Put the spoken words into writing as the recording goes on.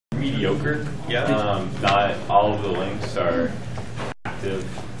mediocre. Yeah. Not all of the links are active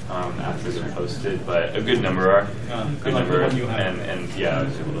after they're posted, but a good number are. Good number, and yeah, I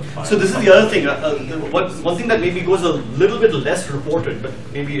was able to find. So this is the other thing. One thing that maybe goes a little bit less reported, but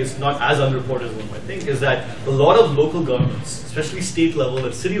maybe is not as unreported as one might think, is that a lot of local governments, especially state level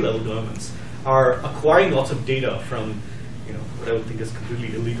and city level governments, are acquiring lots of data from, what I would think is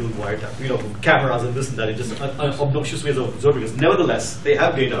completely illegal wiretap, cameras and this and that, and just obnoxious ways of observing us. Nevertheless, they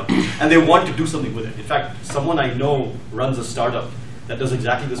have data and they want to do something with it. In fact, someone I know runs a startup that does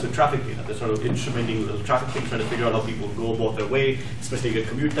exactly this with traffic data. They're sort of instrumenting little traffic things, trying to figure out how people go about their way, especially at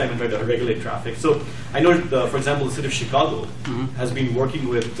commute time, and try to regulate traffic. So I know, for example, the city of Chicago has been working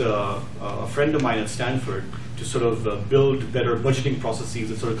with a friend of mine at Stanford to sort of build better budgeting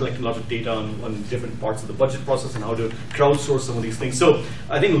processes and sort of collecting a lot of data on different parts of the budget process and how to crowdsource some of these things. So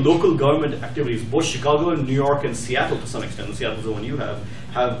I think local government activities, both Chicago and New York and Seattle to some extent, and Seattle's the one you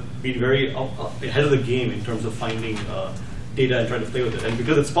have been very ahead of the game in terms of finding data and trying to play with it. And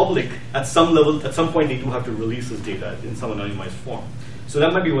because it's public, at some level, at some point, they do have to release this data in some anonymized form. So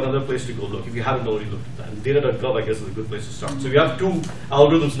that might be one other place to go look if you haven't already looked at that. And data.gov, I guess, is a good place to start. So you have 2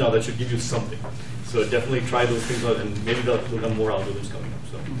 algorithms now that should give you something. So definitely try those things out, and maybe we'll have more algorithms coming up.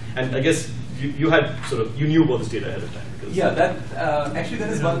 So, and I guess you had you knew about this data ahead of time. Yeah, that actually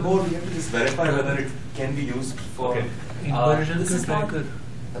there is one more. We have to just verify whether it can be used for. Okay. This is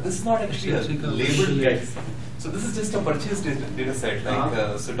not actually a labeled data. So this is just a purchased data set.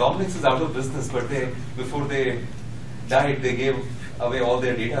 Like so, Dominick's is out of business, but before they died, they gave away all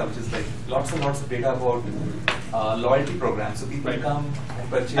their data, which is like lots and lots of data about loyalty programs. So people come and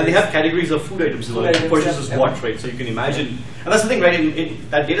purchase. And they have categories of food items as well. Purchases what, right? So you can imagine. And that's the thing, right?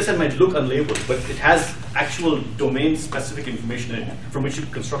 That data set might look unlabeled, but it has actual domain-specific information in it from which you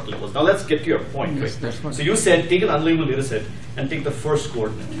construct labels. Now let's get to your point, yes, right? So you said take an unlabeled data set and take the first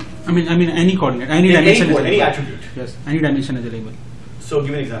coordinate. I mean any coordinate, any dimension, any attribute. Yes, any dimension is a label. So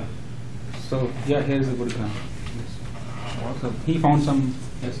give me an example. So yeah, here is a good example. Yes. So he found some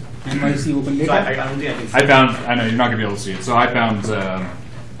NYC open data. So I don't think I can see I found. I know you're not gonna be able to see it. So I found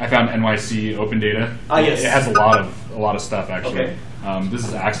NYC open data. Yes. It has a lot of stuff actually. Okay. This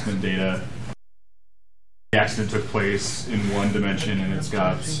is accident data. The accident took place in one dimension, and it's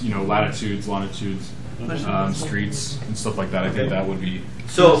got latitudes, longitudes, streets, and stuff like that. I think that would be.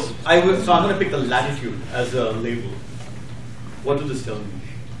 So I'm going to pick the latitude as a label. What does this tell me?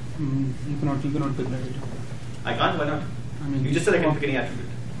 You cannot pick latitude. I can't. Why not? I mean, you just said I can pick any attribute.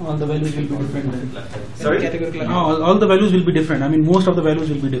 All the values will be different. Then. Sorry? All the values will be different. I mean, most of the values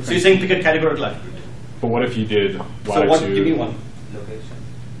will be different. So you're saying pick a categorical attribute. But what if you did latitude? So what? Give me one. Location.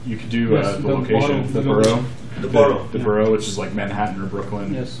 You could do the location, the borough. The borough. The borough, which is like Manhattan or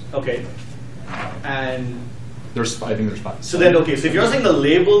Brooklyn. Yes. Okay. And I think there's 5. So then, okay, so if you're saying the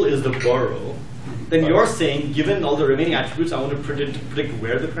label is the borough, then you're saying, given all the remaining attributes, I want to predict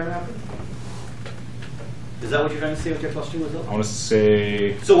where the crime happened? Is that what you're trying to say with your clustering result? I want to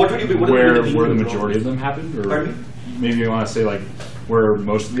say so what would you be, where the majority of them happened? Or pardon me? Maybe you want to say like where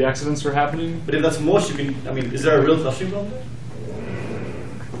most of the accidents are happening? But if that's most, you can, I mean, is there a real clustering problem there?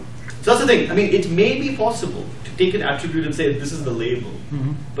 So that's the thing. I mean, it may be possible to take an attribute and say this is the label,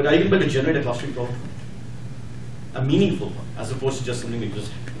 but are you able to generate a clustering problem? A meaningful one, as opposed to just something that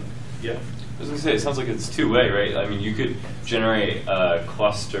just, yeah. I was going to say, it sounds like it's two-way, right? I mean, you could generate a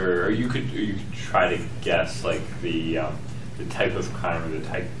cluster, or you could try to guess like the type of crime or the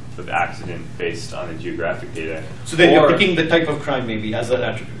type of accident based on the geographic data. So then you're picking the type of crime maybe as an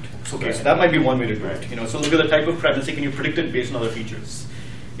attribute. Okay, right. So that might be one way to do it. So look at the type of crime and say, can you predict it based on other features?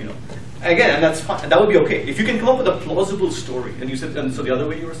 Again, and that's fine. That would be okay if you can come up with a plausible story. And you said, and so the other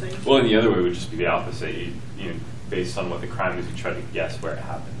way you were saying? Well, and the other way would just be the opposite. Based on what the crime is, you try to guess where it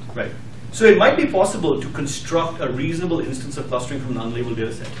happened. Right. So it might be possible to construct a reasonable instance of clustering from an unlabeled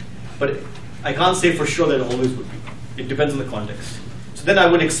data set, but I can't say for sure that it always would be. It depends on the context. So then I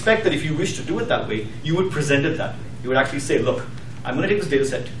would expect that if you wish to do it that way, you would present it that way. You would actually say, look, I'm going to take this data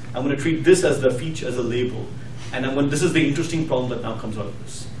set, I'm going to treat this as the feature, as a label, and this is the interesting problem that now comes out of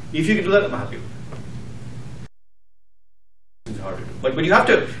this. If you can do that, I'm happy with it. It's hard to do. But you have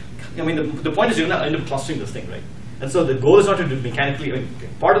to, I mean, the point is you're going to end up clustering this thing, right? And so the goal is not to do mechanically, I mean,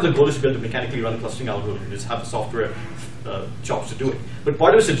 part of the goal is to be able to mechanically run a clustering algorithm, just have the software chops to do it. But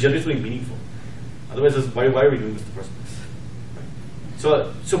part of it is to generate something meaningful. Otherwise, why are we doing this in the first place?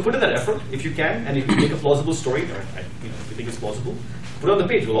 Right? So put in that effort if you can, and if you make a plausible story, or if you think it's plausible, put it on the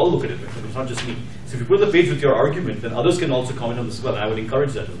page. We'll all look at it. Right? It's not just me. So if you put it on the page with your argument, then others can also comment on this as well. And I would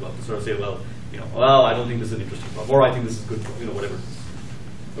encourage that as well to sort of say, well, I don't think this is an interesting problem, or I think this is good, whatever.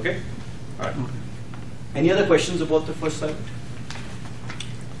 Okay. All right. Any other questions about the first slide?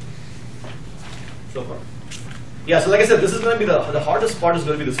 so far? Yeah, so like I said, this is going to be the hardest part is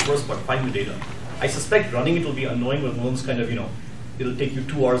going to be this first part, find the data. I suspect running it will be annoying with Worm's kind of, it'll take you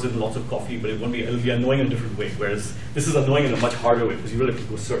 2 hours and lots of coffee, but it'll be annoying in a different way, whereas this is annoying in a much harder way because you really have to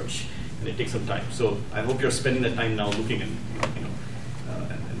go search, and it takes some time. So I hope you're spending that time now looking and,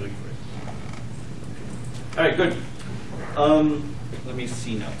 and looking for it. All right, good. Let me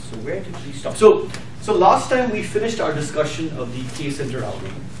see now. So where did we stop? So last time we finished our discussion of the K-center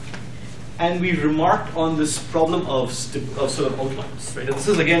algorithm. And we remarked on this problem of sort of outlines, right? And this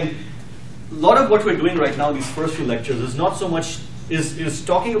is again, a lot of what we're doing right now, these first few lectures, is not so much is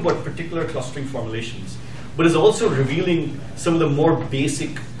talking about particular clustering formulations, but is also revealing some of the more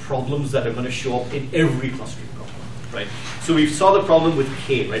basic problems that are going to show up in every clustering problem, right? So we saw the problem with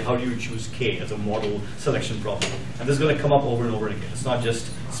K, right? How do you choose K as a model selection problem? And this is going to come up over and over again. It's not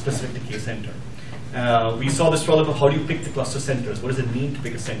just specific to K-center. We saw this problem of how do you pick the cluster centers? What does it mean to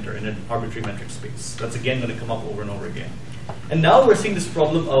pick a center in an arbitrary metric space? That's again going to come up over and over again. And now we're seeing this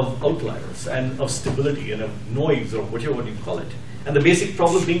problem of outliers and of stability and of noise or whatever you call it. And the basic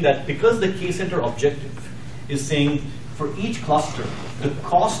problem being that because the K-center objective is saying for each cluster, the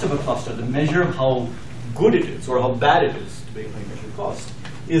cost of a cluster, the measure of how good it is or how bad it is, to measure cost,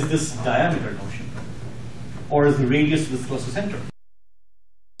 is this diameter notion, or is the radius of this cluster center.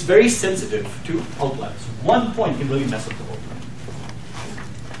 It's very sensitive to outliers. One point can really mess up the whole thing.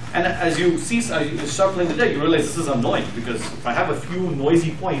 And as you see, as you start playing the deck, you realize this is annoying because if I have a few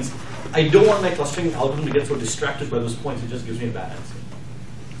noisy points, I don't want my clustering algorithm to get so distracted by those points, it just gives me a bad answer.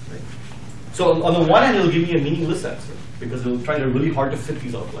 Right? So on the one hand, it'll give me a meaningless answer because it'll try really hard to fit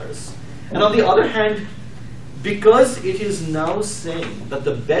these outliers. And on the other hand, because it is now saying that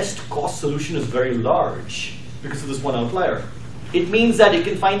the best cost solution is very large because of this one outlier, it means that it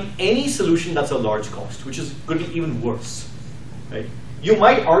can find any solution that's a large cost, which is going to be even worse. Right? You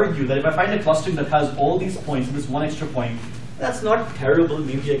might argue that if I find a clustering that has all these points and this one extra point, that's not terrible,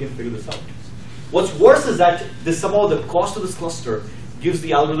 maybe I can figure this out. What's worse is that somehow the cost of this cluster gives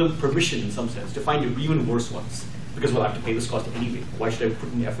the algorithm permission in some sense to find even worse ones, because we'll have to pay this cost anyway. Why should I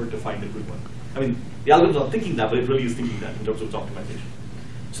put in the effort to find a good one? I mean, the algorithm's not thinking that, but it really is thinking that in terms of its optimization.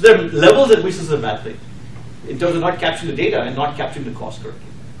 So there are levels at which this is a bad thing, in terms of not capturing the data and not capturing the cost correctly.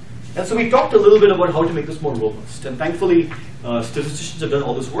 And so we talked a little bit about how to make this more robust. And thankfully, statisticians have done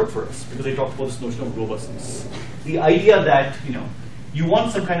all this work for us because they talked about this notion of robustness. The idea that you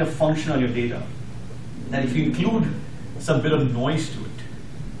want some kind of function on your data, that if you include some bit of noise to it,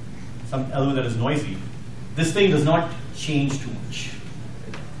 some element that is noisy, this thing does not change too much.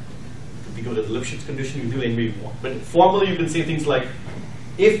 If you go to the Lipschitz condition, you can do any way you want. But formally, you can say things like,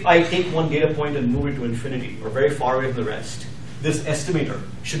 if I take one data point and move it to infinity, or very far away from the rest, this estimator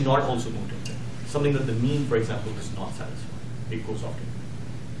should not also move to infinity. Something that the mean, for example, does not satisfy. It goes off to infinity.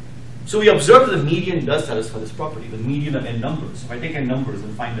 So we observe that the median does satisfy this property, the median of n numbers. If I take n numbers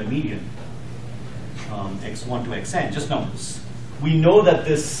and find the median, x1 to xn, just numbers, we know that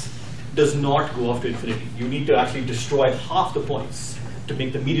this does not go off to infinity. You need to actually destroy half the points to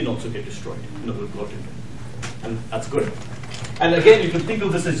make the median also get destroyed in order to go off to infinity. And that's good. And again, you can think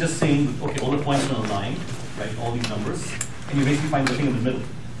of this as just saying, okay, all the points are on a line, right, all these numbers, and you basically find the thing in the middle.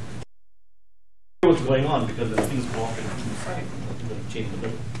 What's going on because the things go off to the side, you're going to change the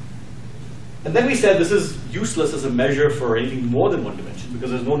middle. And then we said this is useless as a measure for anything more than one dimension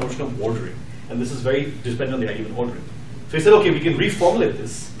because there's no notion of ordering. And this is very dependent on the idea of ordering. So we said, okay, we can reformulate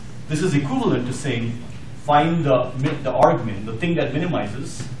this. This is equivalent to saying, find the argmin, the thing that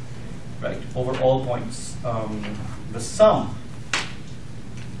minimizes, right, over all points, the sum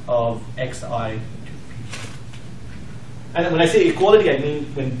of xi to p. And when I say equality, I mean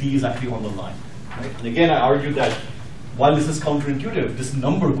when d is actually on the line. Right? And again, I argued that while this is counterintuitive, this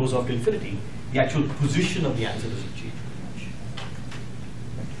number goes off to infinity, the actual position of the answer doesn't change very much.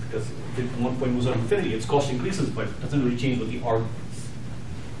 Because if one point moves on to infinity, its cost increases, but it doesn't really change what the arg is.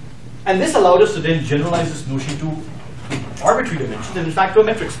 And this allowed us to then generalize this notion to arbitrary dimensions, and in fact to a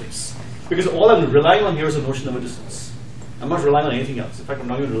metric space. Because all I'm relying on here is a notion of a distance. I'm not relying on anything else. In fact, I'm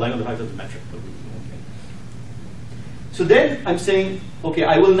not even relying on the fact that it's a metric. So then I'm saying, okay,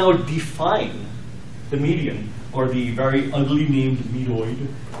 I will now define the median, or the very ugly named medoid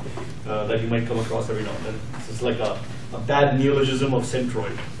that you might come across every now and then. This is like a bad neologism of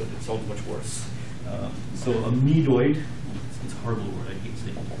centroid, but it sounds much worse. So a medoid, it's a horrible word, I hate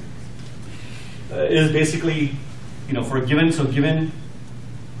saying it, is basically, for a given, so given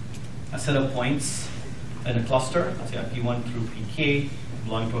a set of points in a cluster, let's say P1 through Pk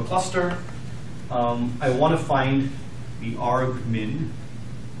belonging to a cluster, I want to find the argmin.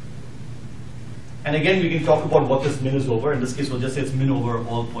 And again, we can talk about what this min is over. In this case, we'll just say it's min over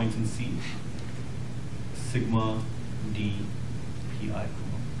all points in C. sigma d pi.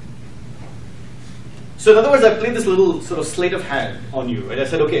 So in other words, I played this little sort of sleight of hand on you, right? I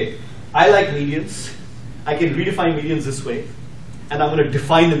said, okay, I like medians. I can redefine medians this way, and I'm going to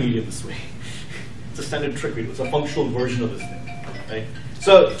define the median this way. It's a standard trick we do. It's a functional version of this thing, right?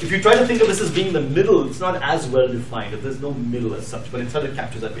 So if you try to think of this as being the middle, it's not as well defined. There's no middle as such, but instead it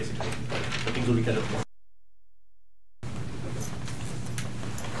captures that basically. I think will be kind of more.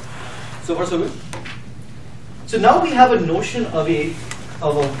 So far so good. So now we have a notion of a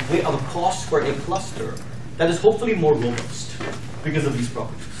cost for a cluster that is hopefully more robust because of these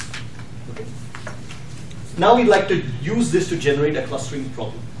properties. Okay. Now we'd like to use this to generate a clustering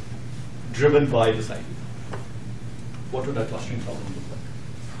problem driven by this idea. What would that clustering problem look like?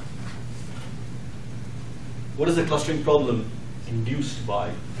 What is the clustering problem induced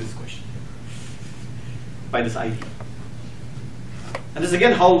by this question? By this idea. And this is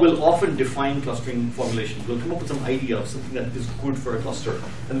again how we'll often define clustering formulations. We'll come up with some idea of something that is good for a cluster,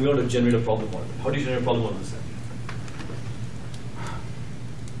 and we want to generate a problem out of it. How do you generate a problem out of this idea?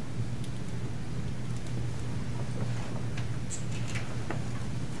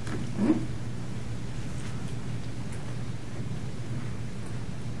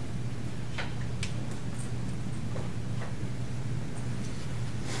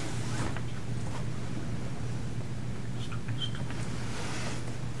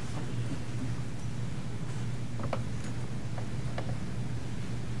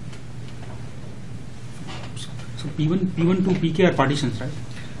 So P1 to Pk are partitions, right?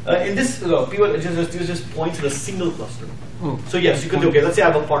 In this, P1 just points at a single cluster. Oh. So yes, you could do, okay, let's say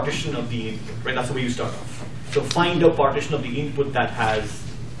I have a partition of the input, right? That's the way you start off. So find a partition of the input that has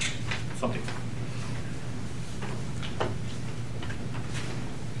something.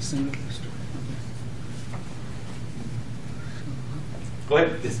 Single cluster. Go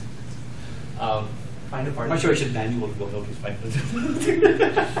ahead. Yes. Find a I'm partition. not sure I should manual go. No, please find it.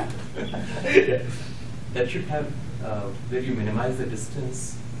 That should have where you minimize the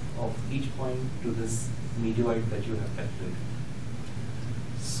distance of each point to this medioid that you have factored.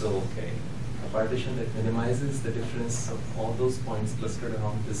 So, okay, a partition that minimizes the difference of all those points clustered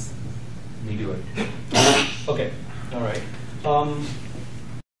around this medioid. Okay. All right.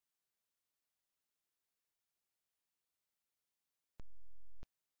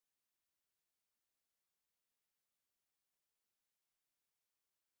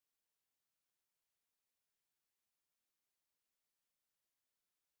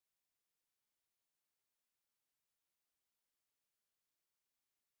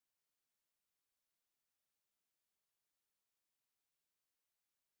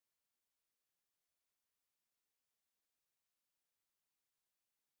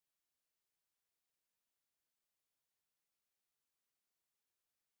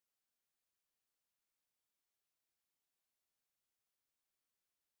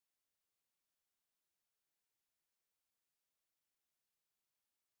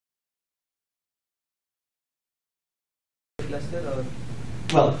 Cluster or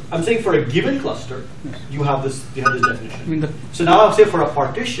Well, I'm saying for a given cluster, you have this definition. I mean So now I'll say for a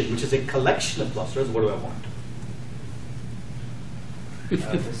partition, which is a collection of clusters, what do I want?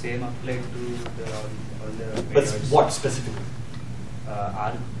 the same applied to all the But methods. what specifically?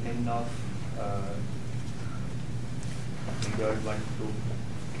 Argmin of medial 1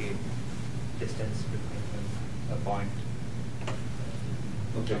 to k distance between a point.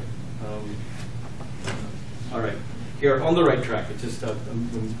 Okay. All right. Here on the right track. It's just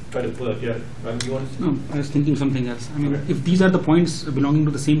I'm trying to pull up. Yeah. Ravi, you want to? No, I was thinking something else. I mean, Okay. if these are the points belonging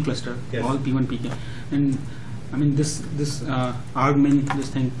to the same cluster, Yes. all P1, Pk, and I mean this argmin, this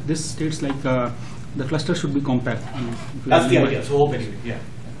thing, this states like the cluster should be compact. I mean, if you That's the remember- idea. So hope anyway. Yeah.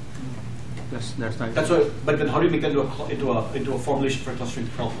 That's the idea. That's why. But then how do you make that into a formulation for a clustering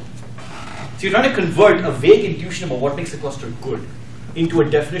problem? So you're trying to convert a vague intuition about what makes a cluster good into a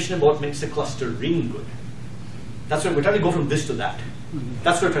definition about what makes a cluster ring good. That's what we're trying to go from this to that.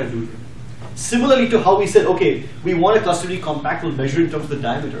 That's what we're trying to do here. Similarly to how we said, okay, we want a cluster to be compact, we'll measure in terms of the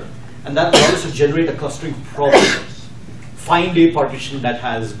diameter, and that allows us to generate a clustering problem. Find a partition that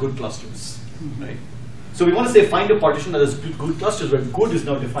has good clusters, right? So we want to say find a partition that has good clusters, where good is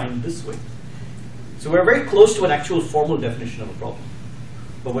now defined this way. So we're very close to an actual formal definition of a problem.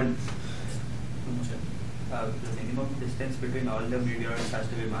 But when The minimum distance between all the medioids has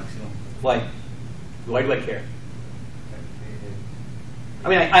to be maximum. why? Why do I care? I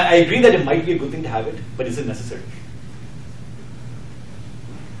mean, I agree that it might be a good thing to have it, but is it necessary?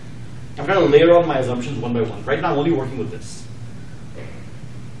 I'm trying to layer on my assumptions one by one. Right now, I'm only working with this.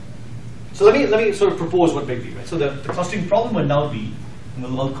 So let me sort of propose what might be, right? So the clustering problem would now be, and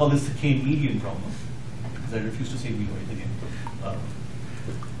I'll call this the K median problem. because I refuse to say VOID again.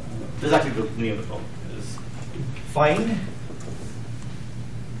 This is actually the name of the problem. Is find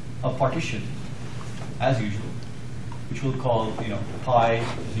a partition, as usual, which we'll call, pi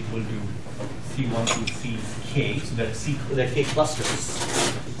is equal to C1 to Ck, so there are K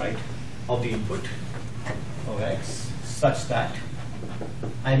clusters, right, of the input of X, such that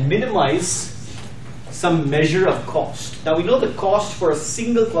I minimize some measure of cost. Now we know the cost for a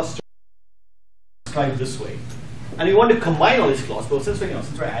single cluster is described this way. And we want to combine all these clauses. Well, since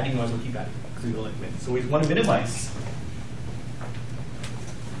we're adding noise, we'll keep adding because we don't like min. So we want to minimize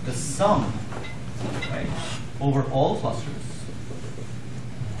the sum, right, over all clusters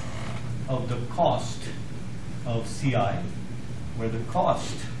of the cost of Ci, where the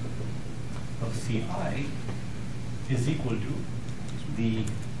cost of Ci is equal to the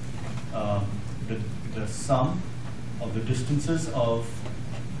sum of the distances of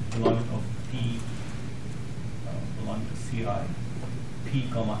belonging of P belonging to Ci, P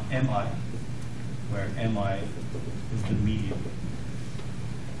comma Mi, where Mi is the median.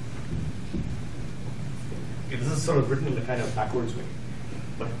 Okay, this is sort of written in a kind of backwards way.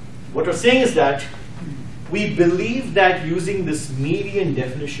 But what we're saying is that we believe that using this median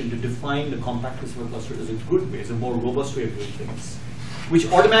definition to define the compactness of a cluster is a good way, is a more robust way of doing things, which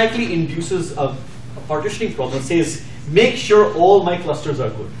automatically induces a partitioning problem that says, make sure all my clusters are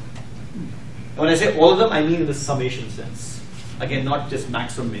good. And when I say all of them, I mean in the summation sense. Again, not just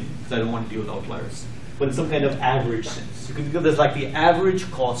max or min, because I don't want to deal with outliers, but in some kind of average sense. You can think of this like the average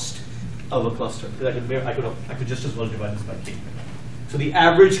cost of a cluster. I could just as well divide this by K. So the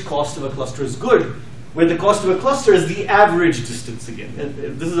average cost of a cluster is good, when the cost of a cluster is the average distance again.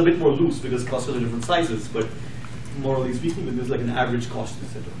 And this is a bit more loose because clusters are different sizes, but morally speaking, there's like an average cost,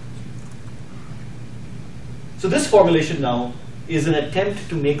 etc. So this formulation now is an attempt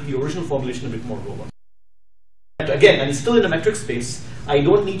to make the original formulation a bit more robust. Again, I'm still in a metric space. I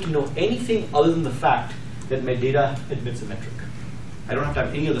don't need to know anything other than the fact that my data admits a metric. I don't have to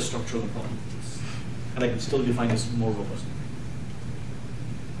have any other structure on the problem with this. And I can still define this more robustly.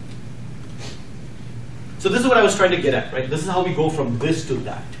 So this is what I was trying to get at, right? This is how we go from this to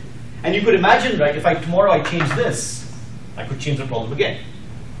that. And you could imagine, right, if tomorrow I change this, I could change the problem again.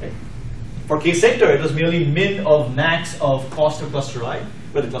 Right? For K-sector, it was merely min of max of cost of cluster I,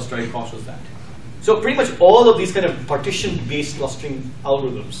 where the cluster I cost was that. So pretty much all of these kind of partition-based clustering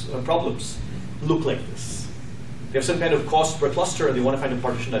algorithms, problems, look like this. They have some kind of cost per cluster, and they want to find a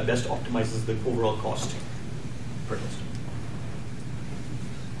partition that best optimizes the overall cost per cluster.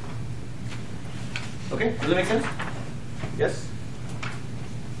 Okay, does that make sense? Yes?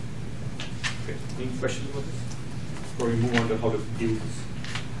 Okay, any questions about this? Before we move on to how to deal with this?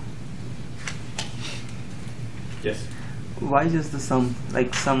 Yes? Why just the sum,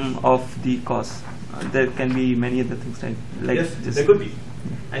 like sum of the costs? There can be many other things, right? Like yes, there could be.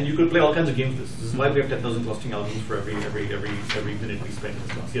 And you could play all kinds of games with this. This is why we have 10,000 clustering algorithms for every minute we spend in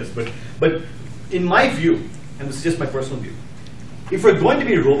this class. Yes, but in my view, and this is just my personal view, if we're going to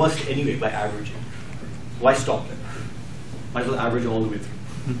be robust anyway by averaging, why stop there? Might as well average all the way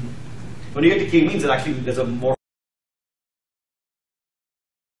through. When you get to k-means, there's a more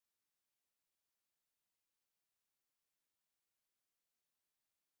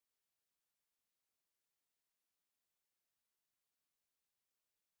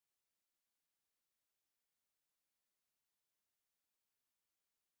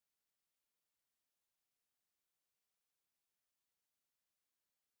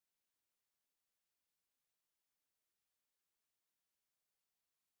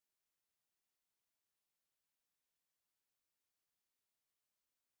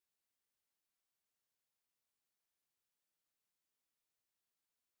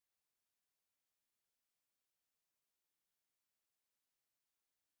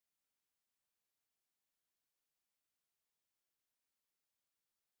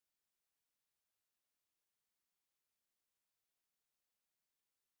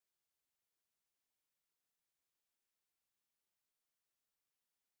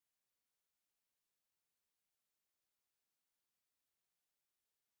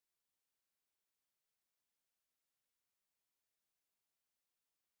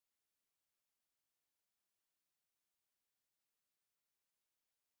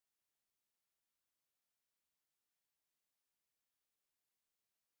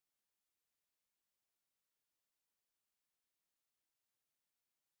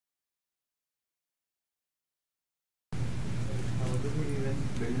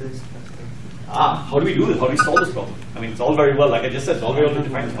how do we do this? How do we solve this problem? I mean, it's all very well, like I just said, it's all very well to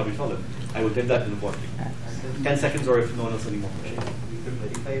define this. How do we solve it? I will take that in the board. 10 seconds, or if no one else has any more questions.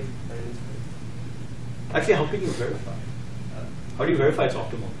 Actually, how can you verify? How do you verify it's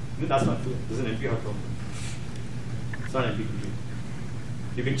optimal? That's not true. This is an NP-hard problem. It's not NP complete.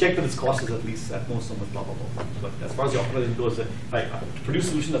 You can check that its cost is at most somewhat blah blah blah. But as far as the optimization goes, to produce a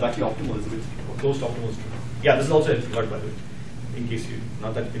solution that's actually optimal is a bit close to optimal is true. Yeah, this is also NP-hard, by the way. In case you,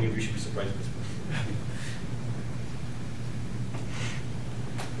 not that any of you should be surprised at this point.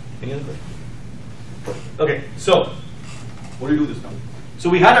 Any other questions? Okay, so what do we do this now? So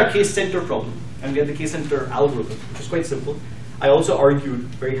we had our case center problem, and we had the case center algorithm, which was quite simple. I also argued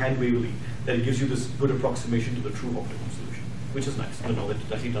very hand-wavily that it gives you this good approximation to the true optimum solution, which is nice to know that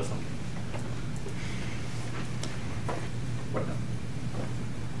it actually does something. What now?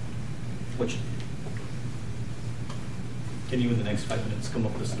 What should we do? Can you, in the next 5 minutes, come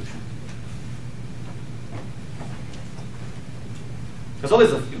up with a solution? Because always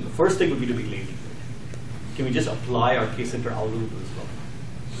the first thing would be to be lazy. Can we just apply our case center algorithm to this problem?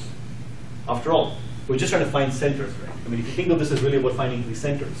 After all, we're just trying to find centers, right? I mean, if you think of this as really about finding these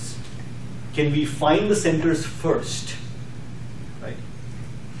centers, can we find the centers first, right?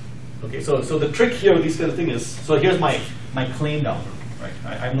 Okay, so the trick here with this kind of thing is, so here's my claimed algorithm, right?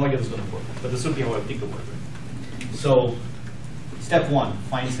 I have no idea how this is going to work, but this would be how I think of it, right? So, step 1,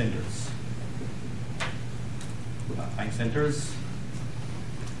 find centers. Find centers.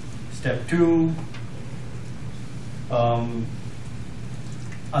 Step 2,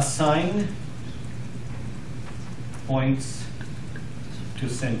 assign points to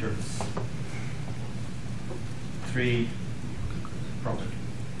centers. 3, property.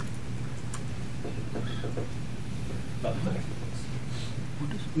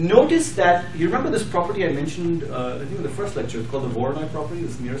 Notice that, you remember this property I mentioned, I think in the first lecture, it's called the Voronoi property,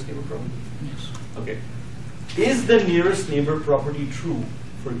 this nearest neighbor property? Yes. Okay. Is the nearest neighbor property true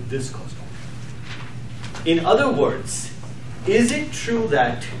for this cost function? In other words, is it true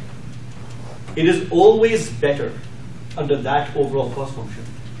that it is always better under that overall cost function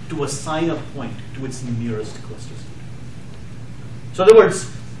to assign a point to its nearest cluster state? So in other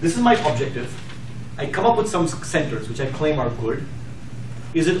words, this is my objective. I come up with some centers which I claim are good.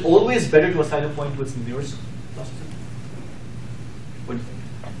 Is it always better to assign a point to its nearest cluster state? What do you think?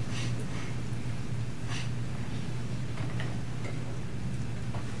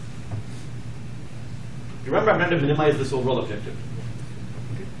 Remember, I'm trying to minimize this overall objective.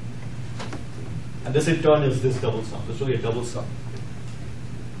 Okay. And this in turn is this double sum. This is really a double sum.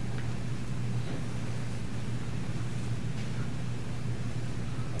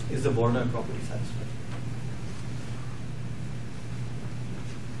 Is the Voronoi property satisfied?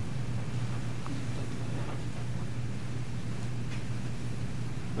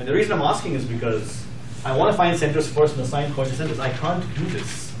 I mean, the reason I'm asking is because I want to find centers first and assign quotient centers. I can't do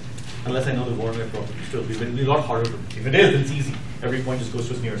this unless I know the Voronoi property. Still, it will be a lot harder to do. If it is, then it's easy. Every point just goes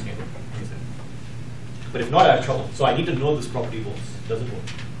to its nearest neighbor. But if not, I have trouble. So I need to know this property holds. Does it hold?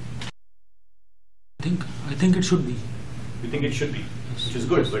 I think it should be. You think it should be, which is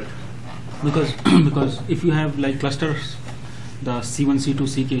good, but because if you have like clusters, the C1, C2,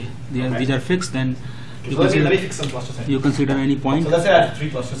 CK, these are fixed, then so let me fix some cluster centers. you consider any point. So let's say I have 3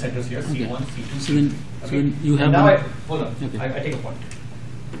 cluster centers here, Okay. C1, C2, So then, C3. so then you have now one- hold on. Okay. I take a point.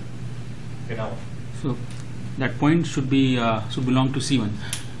 Okay, now what? So that point should belong to C1.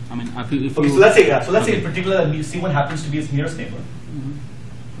 I mean, if Okay, you so let's say so let's say okay. in particular C1 happens to be its nearest neighbor, Mhm.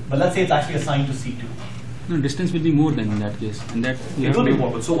 but let's say it's actually assigned to C2. No, distance will be more than in that case, and that you It have will be to-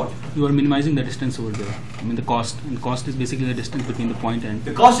 more, but so what? You are minimizing the distance over there. I mean, the cost, and cost is basically the distance between the point and.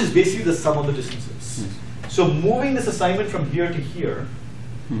 The cost is basically the sum of the distances. Yes. So moving this assignment from here to here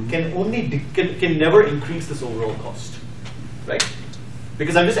Mhm. can never increase this overall cost, right?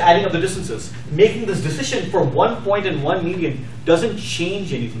 Because I'm just adding up the distances. Making this decision for one point and one median doesn't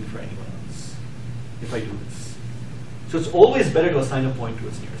change anything for anyone else if I do this. So it's always better to assign a point to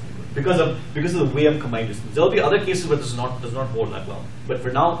its nearest neighbor because of the way I'm combining distance. There will be other cases where this does not hold that well, but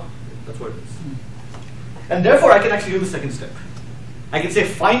for now, that's what it is. And therefore, I can actually do the second step. I can say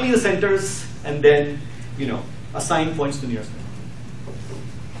find me the centers and then assign points to the nearest neighbor.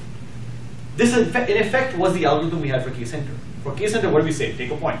 This in effect was the algorithm we had for k-center. For k-center, what do we say?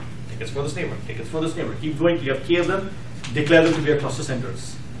 Take a point, take its furthest neighbor, take its furthest neighbor. Keep going, you have k of them, declare them to be our cluster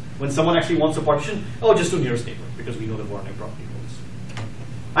centers. When someone actually wants a partition, just do nearest neighbor, because we know the Voronoi property holds.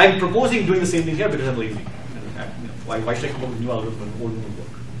 I'm proposing doing the same thing here because I'm lazy. Why should I come up with a new algorithm when old one will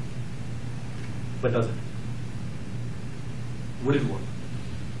work? But does it? Would it work?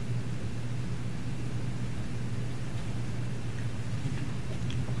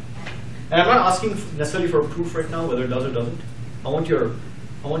 And I'm not asking necessarily for a proof right now, whether it does or doesn't. I want your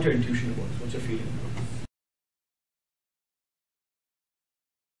intuition about this. What's your feeling about this?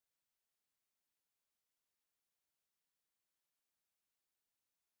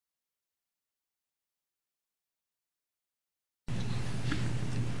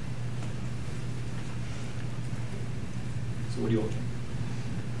 do you all think?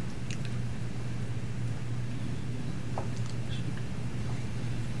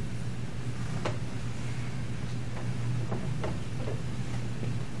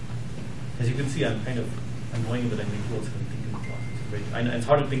 As you can see, I'm kind of annoying that I'm being close and think in class. I know it's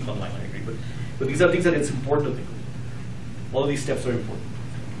hard to think online, I agree, but these are things that it's important to think of. All of these steps are important.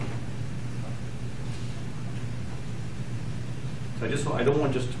 So I don't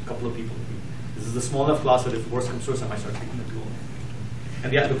want just a couple of people. This is a small enough class that if worse comes to worse, I might start thinking of people.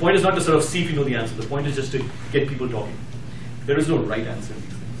 And the point is not to sort of see if you know the answer. The point is just to get people talking. There is no right answer in these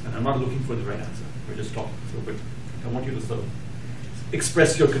things, and I'm not looking for the right answer. We're just talking. So, but I want you to sort of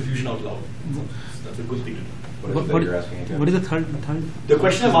express your confusion out loud. That's a good thing to do. What is the third? The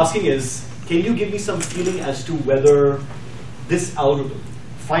question I'm asking is, can you give me some feeling as to whether this algorithm,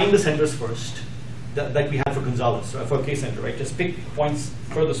 find the centers first, that we had for Gonzalez, for a K-center, right? Just pick points,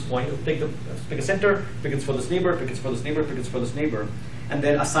 furthest point, pick a center, pick its furthest neighbor, pick its furthest neighbor, pick its furthest neighbor, and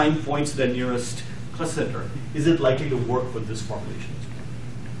then assign points to the nearest cluster center. Is it likely to work with this formulation?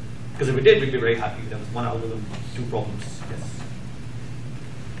 Because if it did, we'd be very happy. There was one algorithm, two problems. Yes.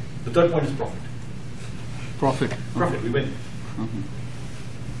 The third point is profit. Profit. Profit, we win. Okay.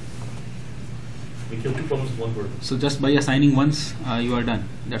 We kill two problems with one word. So just by assigning once, you are done.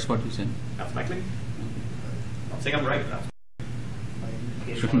 That's what you said. That's my claim. I'm saying I'm right. My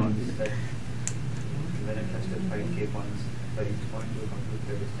case point is that when a cluster 5k points, for each point you compute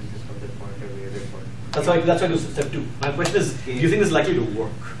the distances from that point every other point. That's why I do step 2. My question is, do you think this is likely to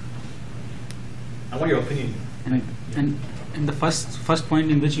work? I want your opinion. And the first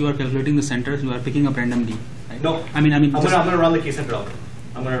point in which you are calculating the centers, you are picking up randomly, right? No. I'm going to run the K-center algorithm.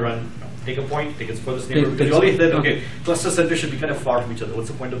 I'm going to run, take a point, take its furthest neighbor. Because you already said, okay, cluster centers should be kind of far from each other. What's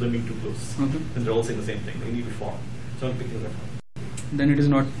the point of them being too close? Okay. And they're all saying the same thing. They need to be far. So I'm picking that point. Then it is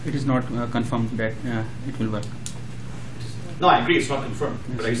not confirmed that it will work. No, I agree, it's not confirmed.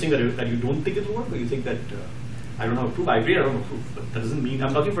 But are you saying that you don't think it will work, or you think that I don't have a proof? I agree, I don't have a proof. But that doesn't mean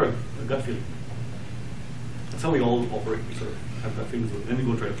I'm looking for a gut feeling. That's how we all operate. We sort of have gut feelings. Then we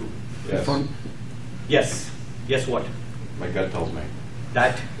go try to prove it. Yes. Yes. Yes, what? My gut tells me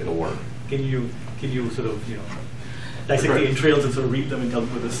That it'll work. Can you sort of dissect the entrails and sort of read them and tell me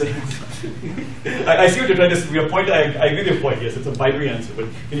what they're saying? I see what you're trying to say. Your point, I agree with your point. Yes, it's a binary answer, but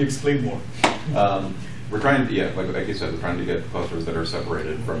can you explain more? We're trying to, like you said, we're trying to get clusters that are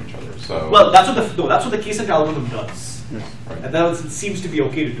separated from each other. So well, that's what the K-center algorithm does, yes, right. and that seems to be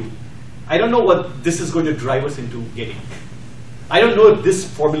okay to do. I don't know what this is going to drive us into getting. I don't know if this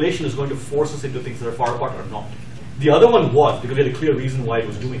formulation is going to force us into things that are far apart or not. The other one was because we had a clear reason why it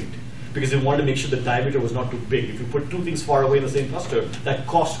was doing it. Because they wanted to make sure the diameter was not too big. If you put two things far away in the same cluster, that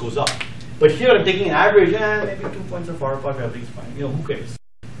cost goes up. But here I'm taking an average, maybe 2 points are far apart, everything's fine. Who cares?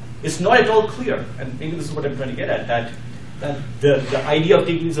 It's not at all clear, and maybe this is what I'm trying to get at, that the idea of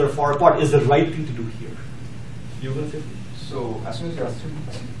taking things that are far apart is the right thing to do here. You were going to say? So as soon as you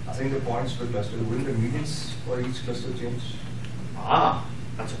assign the points to the cluster, will the medians for each cluster change? Ah,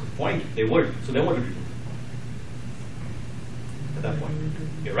 that's a good point. They would. So then what would you do? At that point,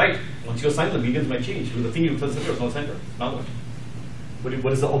 you're right. Once you assign the medians might change. The thing you tell the center is not center. Now what?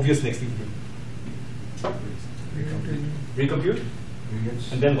 What is the obvious next thing to do? Recompute.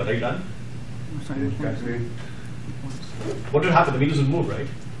 Medians. And then what? Are you done? Calculate. What will happen? The medians will move, right?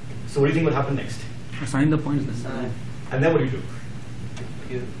 So what do you think will happen next? Assign the points. And then what do you do?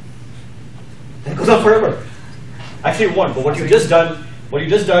 That goes on forever. Actually, it won't. But what you've just done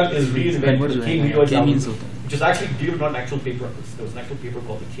is reinvent the K-meteors algorithm, which is actually not an actual paper on this. There was an actual paper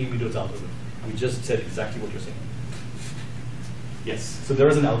called the K-meteors algorithm. We just said exactly what you're saying. Yes. So there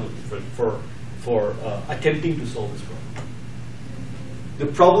is an algorithm for attempting to solve this problem. The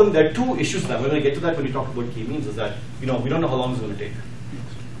problem, there are two issues with that. We're going to get to that when we talk about K-means, is that we don't know how long it's going to take.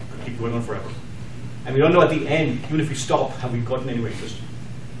 It'll keep going on forever. And we don't know at the end, even if we stop, have we gotten anywhere interesting.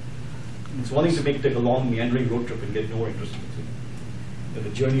 It's one thing to take a long meandering road trip and get nowhere interesting. The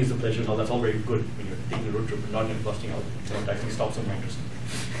journey is a pleasure and all, that's all very good when you're taking a road trip and not in busting out. You don't actually stop somewhere interesting.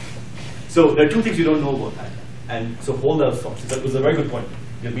 So there are two things we don't know about that. And so hold those thoughts. That was a very good point.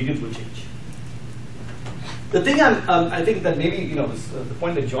 Your mediums will change. The thing I think that maybe, the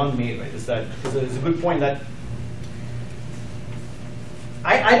point that John made, right, is that is a good point that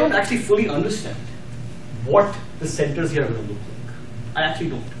I don't actually fully understand what the centers here are going to look like. I actually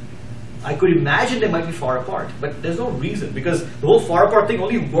don't. I could imagine they might be far apart, but there's no reason, because the whole far apart thing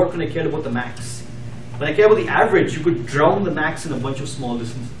only worked when I cared about the max. When I care about the average, you could drown the max in a bunch of small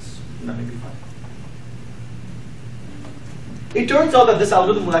distances, and that might be fine. It turns out that this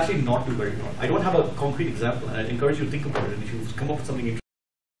algorithm will actually not do very well. I don't have a concrete example, and I'd encourage you to think about it, and if you come up with something interesting,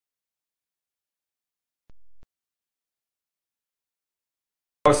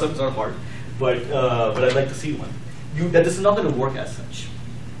 Our sums are hard, but I'd like to see one. That this is not going to work as such.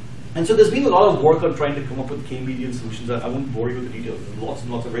 And so there's been a lot of work on trying to come up with k-median solutions. I won't bore you with the details. There's lots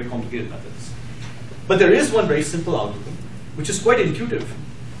and lots of very complicated methods. But there is one very simple algorithm, which is quite intuitive,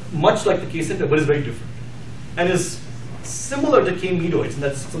 much like the k-center, but is very different. And is similar to k-medoids, and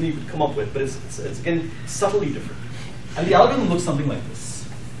that's something you could come up with, but it's again, subtly different. And the algorithm looks something like this.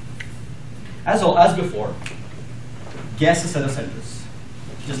 As before, guess a set of centers,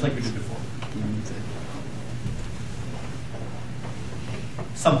 just like we did before.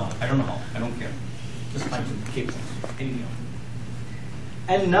 Somehow, I don't know how, I don't care. Just find some k points, anything else.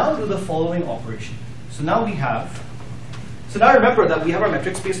 And now do the following operation. So now remember that we have our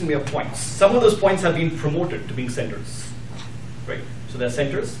metric space and we have points. Some of those points have been promoted to being centers, right? So they're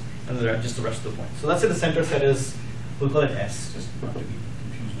centers, and they're just the rest of the points. So let's say the center set is, we'll call it S, just not to be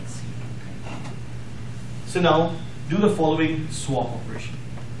confused with C. So now do the following swap operation.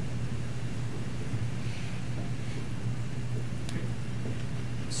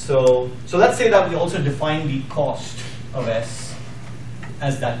 So let's say that we also define the cost of S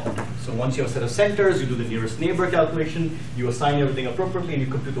as that quantity. So once you have a set of centers, you do the nearest neighbor calculation, you assign everything appropriately, and you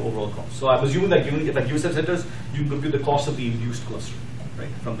compute the overall cost. So I'm assuming that if I give a set of centers, you can compute the cost of the induced cluster, right,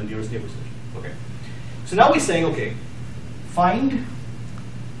 from the nearest neighbor solution. Okay. So now we're saying, okay, find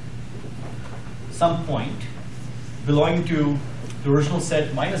some point belonging to the original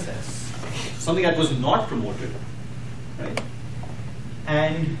set minus S, something that was not promoted, right?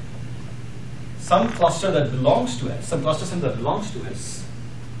 And some cluster that belongs to S, some cluster center that belongs to S,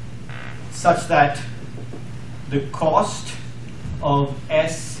 such that the cost of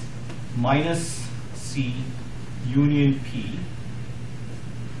S minus C union P,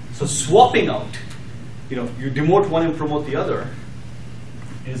 so swapping out, you demote one and promote the other,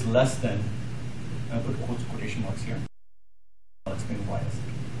 is less than, I'll put quotation marks here. I'll explain why in a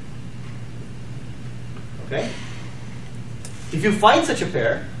second. Okay? If you find such a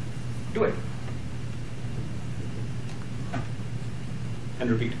pair, do it.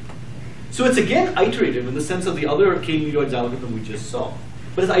 And repeat. So it's again iterative in the sense of the other k-medoids algorithm we just saw,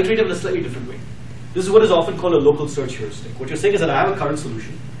 but it's iterative in a slightly different way. This is what is often called a local search heuristic. What you're saying is that I have a current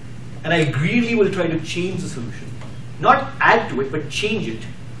solution, and I greedily will try to change the solution. Not add to it, but change it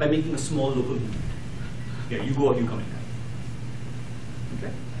by making a small local movement. Here, you go out, you come in.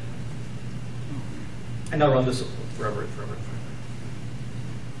 Okay? And now run this forever and forever and forever.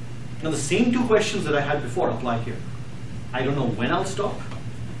 Now the same two questions that I had before apply here. I don't know when I'll stop,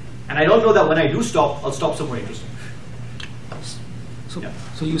 and I don't know that when I do stop, I'll stop somewhere interesting. So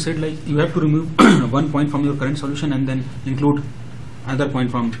you said like you have to remove one point from your current solution and then include another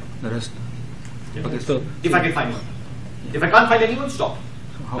point from the rest. Yeah. Okay, so if I can find one. If I can't find anyone, stop.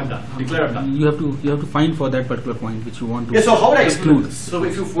 I'm done. Declare I'm done. You have to find for that particular point which you want to. Yeah. So how would I exclude implement this? So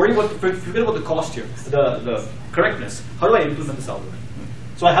if you forget about the cost here, the correctness, how do I implement this algorithm?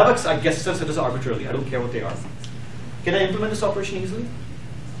 So I have I guess set this arbitrarily. I don't care what they are. Can I implement this operation easily?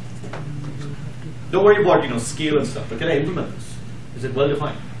 Don't worry about scale and stuff. But can I implement this? Is it well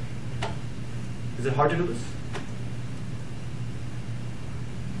defined? Is it hard to do this?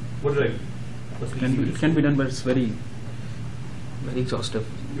 What did I? What's the It can be done, but it's very exhaustive.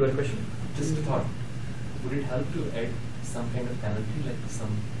 You had a question? Just a thought. Would it help to add some kind of penalty, like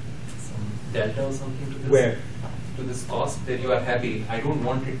some delta or something to this? Where? To this cost that you are happy. I don't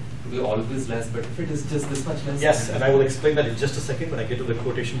want it to be always less, but if it is just this much less. Yes, and I will explain that in just a second when I get to the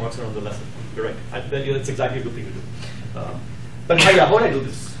quotation marks around the lesson. You're right. That's exactly a good thing to do. But how would I do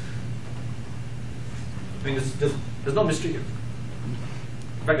this? I mean, there's no mystery here.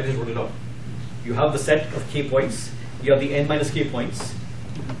 In fact, I just wrote it out. You have the set of k points. You have the n minus k points.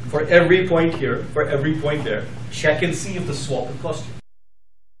 For every point here, for every point there, check and see if the swap will cost you.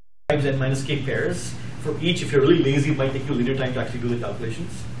 Times n minus k pairs. For each, if you're really lazy, it might take you linear time to actually do the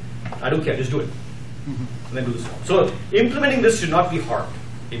calculations. I don't care, just do it. And then do the swap. So implementing this should not be hard.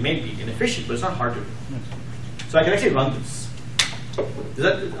 It may be inefficient, but it's not hard to do. So I can actually run this.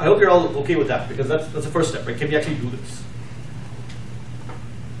 I hope you're all okay with that, because that's the first step, right? Can we actually do this?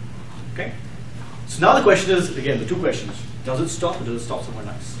 Okay? So now the question is, again, the two questions. Does it stop, or does it stop somewhere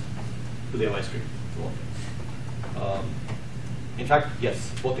nice? Do they have ice cream? In fact,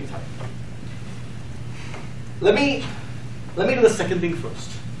 yes, both things happen. Let me do the second thing first.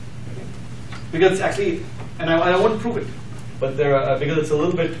 Because it's actually, and I won't prove it, but because it's a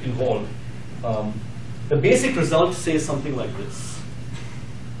little bit involved. The basic result says something like this.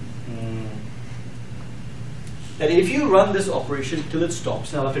 That if you run this operation till it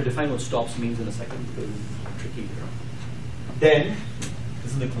stops, and I'll have to define what stops means in a second because it's tricky here. Then,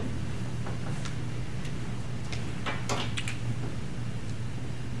 this is the clue.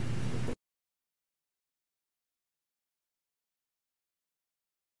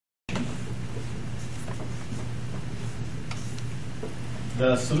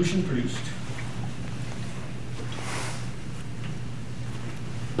 the solution produced,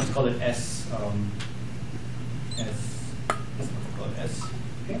 let's call it S. Let's call it S.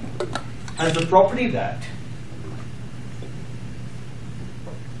 Okay, has the property that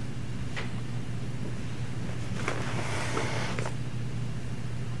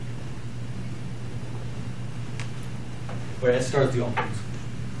where S star is the optimum.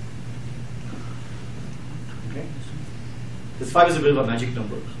 Okay. This 5 is a bit of a magic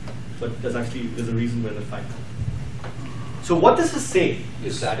number, but there's a reason where the 5 comes. So what this is saying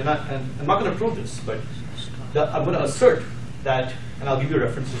is that, and I'm not going to prove this, but I'm going to assert that, and I'll give you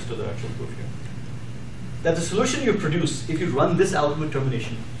references to the actual proof here, that the solution you produce, if you run this algorithm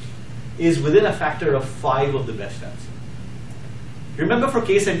termination, is within a factor of 5 of the best answer. Remember for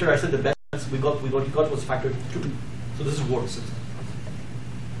K-center, I said the best answer we got was factor 2. So this is worse. So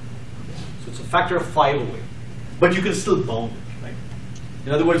it's a factor of 5 away. But you can still bound it, right?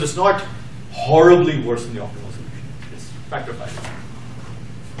 In other words, it's not horribly worse than the optimal solution. It's factor 5.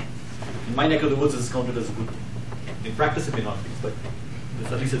 In my neck of the woods, this is counted as a good thing. In practice, it may not be, but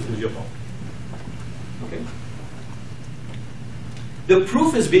this at least gives you a bound. Okay? The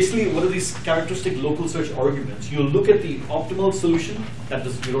proof is basically one of these characteristic local search arguments. You look at the optimal solution, that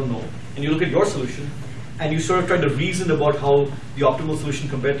you don't know, and you look at your solution, and you sort of try to reason about how the optimal solution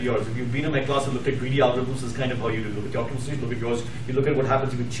compared to yours. If you've been in my class and looked at greedy algorithms, this is kind of how you do. Look at the optimal solution, look at yours, you look at what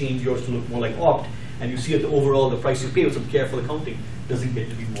happens if you change yours to look more like opt, and you see that overall the price you pay with some careful accounting doesn't get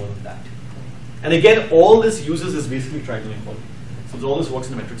to be more than that. And again, all this uses is basically triangle inequality. So all this works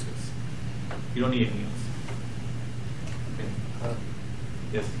in the metric space. You don't need anything else. Okay.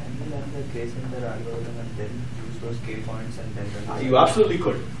 Yes? Can you learn the K-center algorithm and then use those K points and then run You absolutely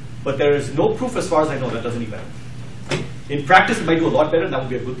could. But there is no proof as far as I know that does any better. In practice, it might do a lot better, and that would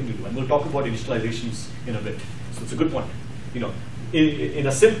be a good thing to do. And we'll talk about initializations in a bit. So it's a good point. In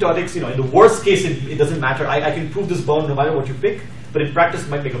asymptotics, in the worst case, it doesn't matter. I can prove this bound no matter what you pick, but in practice, it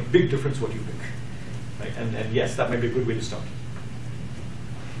might make a big difference what you pick. Right? And yes, that might be a good way to start.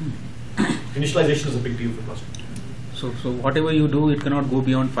 Initialization is a big deal for clustering. So whatever you do, it cannot go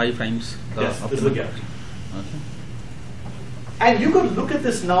beyond 5 times. Yes, this is the guarantee. Okay. And you could look at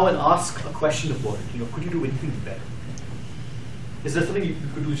this now and ask a question about it. Could you do anything better? Is there something you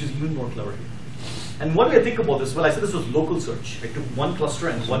could do which is even more clever here? And one way I think about this, well, I said this was local search. I took one cluster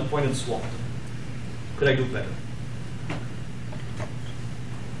and one point and swapped them. Could I do better?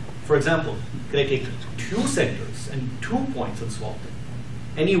 For example, could I take 2 centers and 2 points and swap them?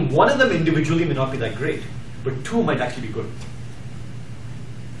 Any one of them individually may not be that great, but 2 might actually be good.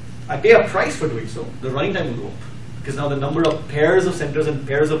 I pay a price for doing so. The running time will go up, because now the number of pairs of centers and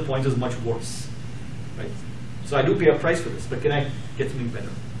pairs of points is much worse. Right? So I do pay a price for this, but can I get something better?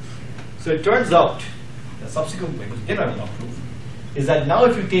 So it turns out, the subsequent way, which again I will not prove, is that now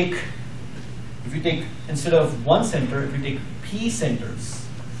if you take, instead of 1 center, if you take P centers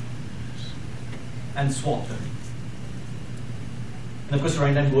and swap them, and of course the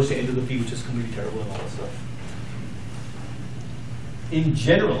running time goes to into the P, which is completely terrible and all that stuff. In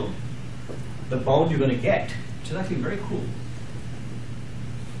general, the bound you're going to get, which is actually very cool,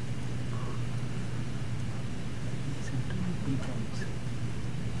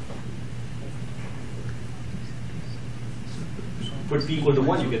 put P equal to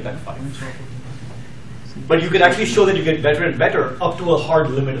 1, you get that 5. But you can actually show that you get better and better up to a hard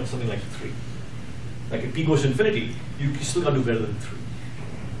limit of something like 3. Like if P goes to infinity, you still can't do better than 3.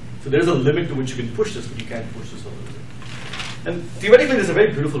 So there's a limit to which you can push this, but you can't push this over. And theoretically, this is a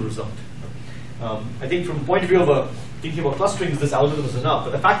very beautiful result. I think from the point of view of thinking about clustering, this algorithm is enough.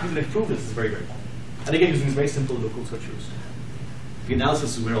 But the fact that we can prove this is very, very cool. And again, using these very simple local search rules. The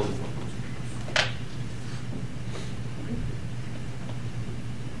analysis is where all this work goes.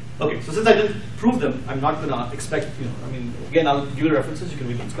 Okay, so since I didn't prove them, I'm not going to expect, again, I'll give you references, you can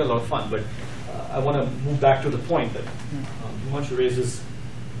read them, it's quite a lot of fun, but I want to move back to the point that Himanshu raises,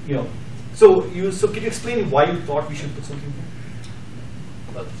 So can you explain why you thought we should put something here?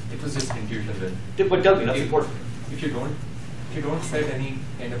 Well, it was just intuition. But tell me, that's important. If you don't set any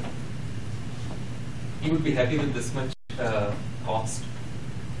kind of, you would be happy with this much cost.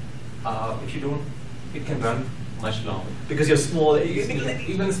 If you don't, it can run much longer. Because you're small.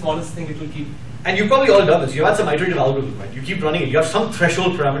 Even the smallest thing, it will keep. And you've probably all done this. You had some iterative algorithm, right? You keep running it. You have some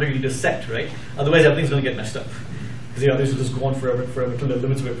threshold parameter you need to set, right? Otherwise, everything's going to get messed up. Because this will just go on forever till the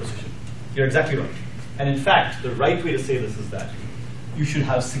limits of your precision. You're exactly right. And in fact, the right way to say this is that you should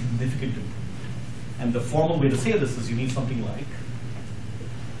have significant improvement. And the formal way to say this is you need something like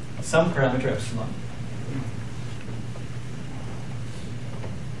some parameter epsilon.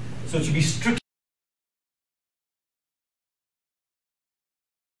 So it should be strictly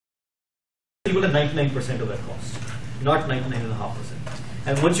equal to 99% of that cost, not 99.5%.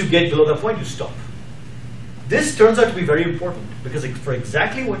 And once you get below that point, you stop. This turns out to be very important because for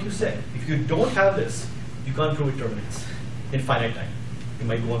exactly what you said, if you don't have this, you can't prove it terminates in finite time. It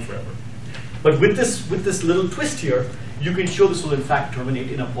might go on forever. But with this little twist here, you can show this will in fact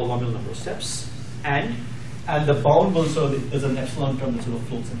terminate in a polynomial number of steps, and the bound will sort of, there's an epsilon term that sort of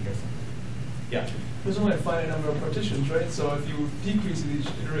floats in here. Yeah. There's only a finite number of partitions, right? So if you decrease each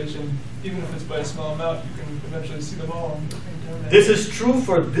iteration, even if it's by a small amount, you can eventually see them all. This is true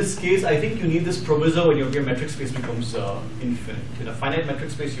for this case. I think you need this proviso when your metric space becomes infinite. In a finite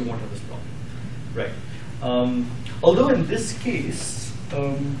metric space, you won't have this problem, right? Although in this case,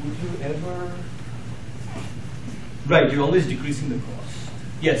 would you ever? Right, you're always decreasing the cost.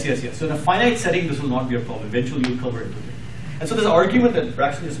 Yes. So in a finite setting, this will not be a problem. Eventually, you'll cover everything. And so this argument that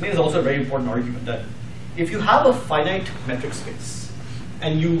Braxton just made is also a very important argument that if you have a finite metric space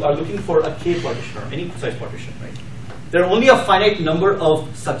and you are looking for a k partition or any size partition, right? There are only a finite number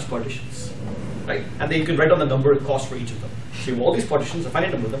of such partitions, right? And then you can write down the number and cost for each of them. So you have all these partitions, a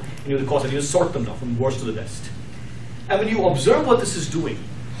finite number of them, and you have the cost, and you just sort them now from worst to the best. And when you observe what this is doing,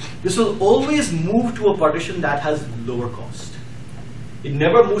 this will always move to a partition that has lower cost. It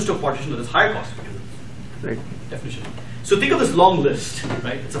never moves to a partition that has higher cost because of its definition. So think of this long list,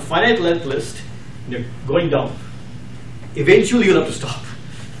 right? It's a finite length list, and you're going down. Eventually, you'll have to stop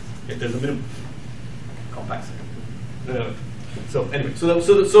if there's a minimum compact set. So anyway, so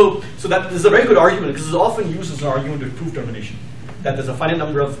that is a very good argument because it's often used as an argument to prove termination. That there's a finite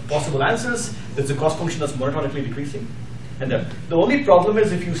number of possible answers. There's a cost function that's monotonically decreasing, and then the only problem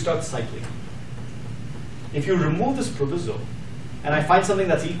is if you start cycling. If you remove this proviso, and I find something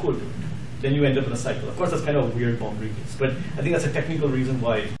that's equal to it, then you end up in a cycle. Of course, that's kind of a weird boundary case, but I think that's a technical reason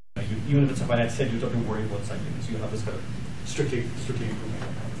why, even if it's a finite set, you don't have to worry about cycling. So you have this kind of strictly improvement.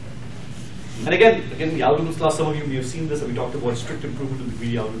 And again, the algorithms class, some of you may have seen this, and we talked about strict improvement in the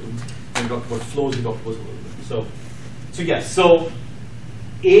greedy algorithm, and we talked about flows, we talked about a little bit. So yes, so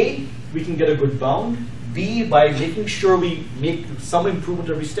A, we can get a good bound. B, by making sure we make some improvement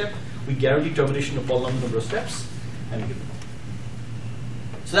every step, we guarantee termination of polynomial number of steps, and we get the bound.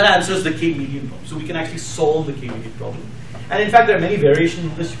 So that answers the k-median problem. So we can actually solve the k-median problem. And in fact, there are many variations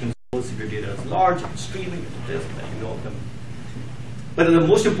of this. You can solve this if your data is large, you can stream it, you can do this, and then you know them. But the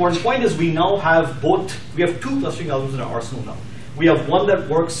most important point is we now have we have two clustering algorithms in our arsenal now. We have one that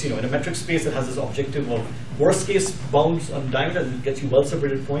works, in a metric space that has this objective of worst case bounds on diameter and gets you well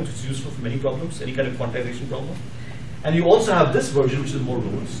separated points, which is useful for many problems, any kind of quantization problem. And you also have this version, which is more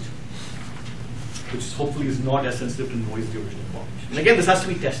robust, which hopefully is not as sensitive to noise as the original formation. And again, this has to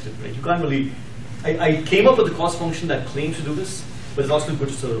be tested, right? You can't really. I came up with a cost function that claims to do this, but it's also good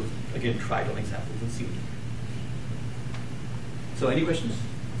to sort of, again, try it on examples and see what you do. So any questions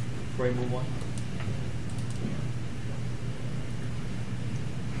before I move on?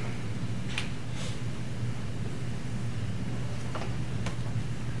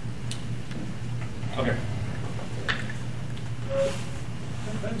 Okay.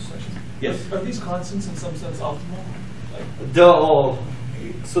 Yes. Are these constants in some sense optimal?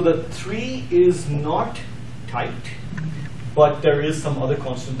 So the 3 is not tight, but there is some other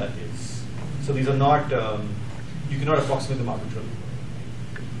constant that is. So these are not. You cannot approximate them arbitrarily.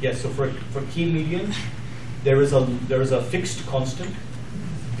 Yes. So for k-median, there is a fixed constant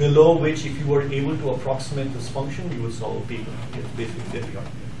below which, if you were able to approximate this function, you would solve a paper. It's basically there we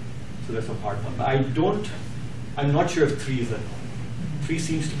are. So that's a hard one. I'm not sure if 3 is that one. 3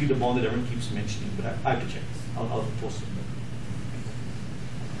 seems to be the bond that everyone keeps mentioning, but I have to check this. I'll post it.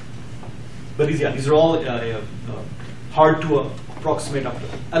 But these are all hard to approximate up to.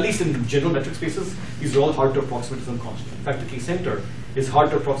 At least in general metric spaces, these are all hard to approximate to some constant. In fact, the k-center is hard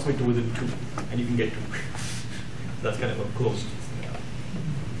to approximate to within 2, and you can get 2. That's kind of a closed.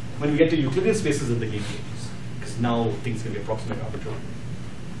 When we get to Euclidean spaces, in the game changes, because now things can be approximated arbitrarily.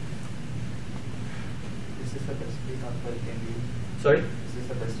 This is the best we have for k-median. Sorry? This is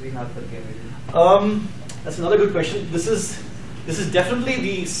the best we have for k-median. That's another good question. This is definitely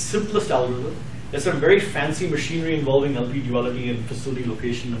the simplest algorithm. There's some very fancy machinery involving LP duality and facility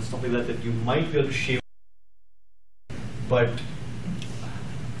location and stuff like that you might be able to shave. But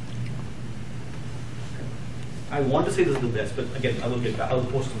I want to say this is the best, but again, I will get back. I'll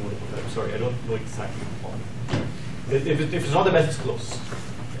post a note about that. I'm sorry, I don't know exactly the form. If it's not the best, it's close.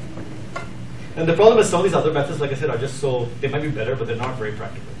 And the problem is some of these other methods, like I said, are just they might be better, but they're not very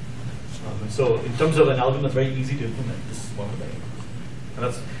practical. So in terms of an algorithm that's very easy to implement, this is one of the better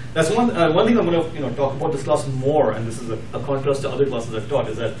ones. And that's one thing I'm going to talk about this class more, and this is a contrast to other classes I've taught,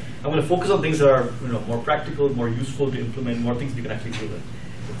 is that I'm going to focus on things that are more practical, more useful to implement, more things you can actually do with.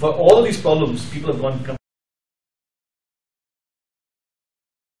 for all of these problems, people have gone.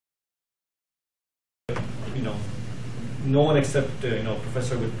 You know, no one except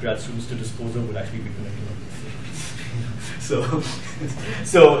professor with grad students to dispose of would actually be doing it. So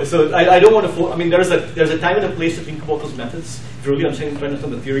I don't want to. I mean, there's a time and a place to think about those methods. If you're really trying to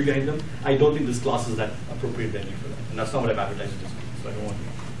understand the theory behind them, I don't think this class is that appropriate venue for that, and that's not what I've advertised this week. So I don't want to.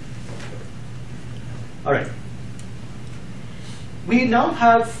 All right. We now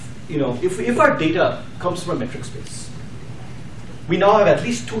have, if our data comes from a metric space, we now have at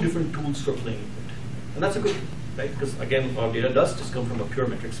least 2 different tools for playing with it, and that's a good thing, right? Because again, our data does just come from a pure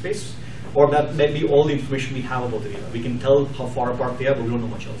metric space. Or that may be all the information we have about the data. We can tell how far apart they are, but we don't know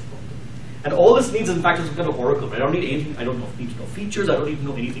much else about them. And all this needs, in fact, is some kind of oracle. I don't need anything. I don't need to know features. I don't need to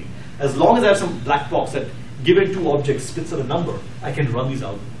know anything. As long as I have some black box that, given 2 objects, spits out a number, I can run these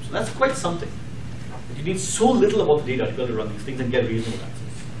algorithms. So that's quite something. But you need so little about the data to be able to run these things and get reasonable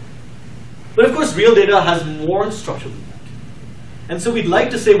answers. But of course, real data has more structure than that. And so we'd like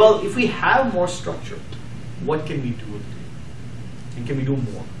to say, well, if we have more structure, what can we do with it? And can we do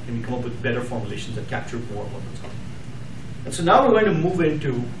more? Can we come up with better formulations that capture more of what's going on? And so now we're going to move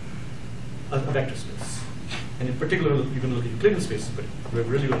into a vector space. And in particular, you're going to look at Euclidean spaces, but we're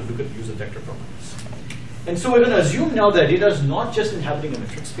really going to look at the use of vector properties. And so we're going to assume now that data is not just inhabiting a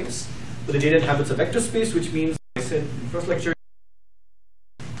metric space, but the data inhabits a vector space, which means, I said in the first lecture,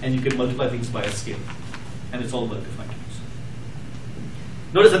 and you can multiply things by a scale. And it's all well defined to do so.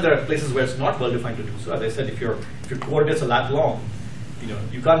 Notice that there are places where it's not well defined to do so. As I said, if your coordinates are that long,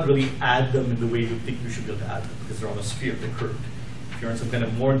 you can't really add them in the way you think you should be able to add them because they're on a sphere, they're curved. If you're in some kind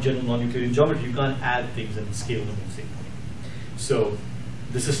of more general non-Euclidean geometry, you can't add things and scale them in the same way. So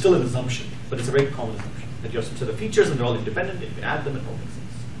this is still an assumption, but it's a very common assumption that you have some set of features and they're all independent, and you can add them and all makes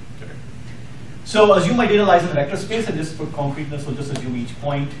sense. Okay. So assume my data lies in a vector space, and just for concreteness, we'll just assume each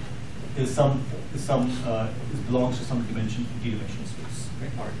point belongs to some d-dimensional space.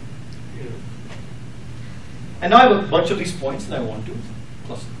 Right? All right. And now I have a bunch of these points and I want to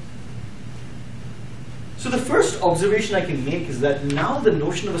cluster. So the first observation I can make is that now the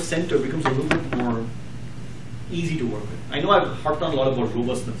notion of a center becomes a little bit more easy to work with. I know I've harped on a lot about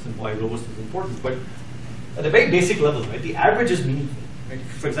robustness and why robustness is important, but at a very basic level, right, the average is meaningful. Right?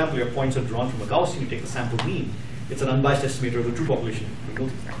 For example, your points are drawn from a Gaussian, you take the sample mean. It's an unbiased estimator of the true population.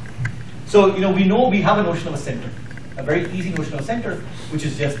 So we know we have a notion of a center, a very easy notion of a center, which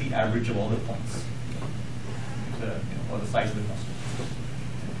is just the average of all the points. Or the size of the cluster.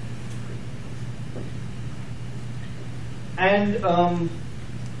 And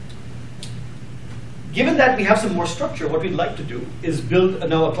given that we have some more structure, what we'd like to do is build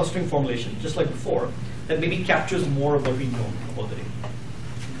now a clustering formulation, just like before, that maybe captures more of what we know about the data.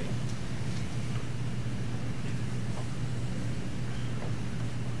 Okay.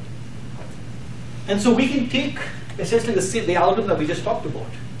 And so we can take essentially the algorithm that we just talked about,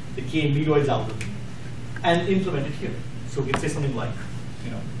 the K-Meroids algorithm, and implement it here. So we can say something like,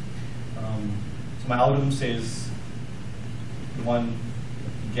 so my algorithm says one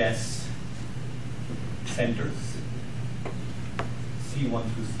guess centers C1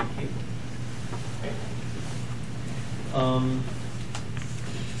 through Ck. Okay.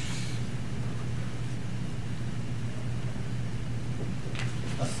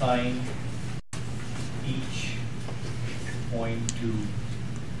 Assign each point to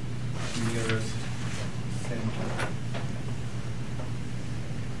nearest center.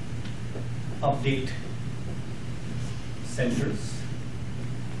 Update centers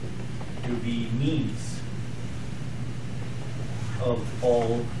to be means of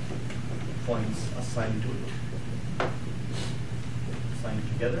all points assigned to it. Assigned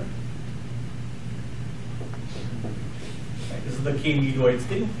together. Right, this is the K-Meroids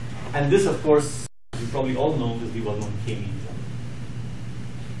thing. And this, of course, you probably all know, is the well-known K-means.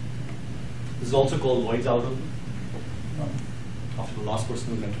 This is also called Lloyd's algorithm, after the last person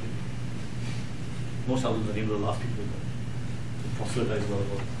who invented it. Most algorithms are named the last people who proselytize well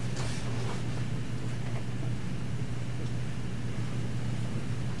about it.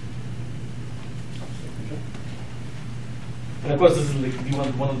 And of course, this is like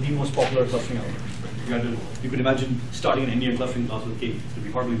one of the most popular clustering algorithms. You could imagine starting an Indian clustering class with K. It would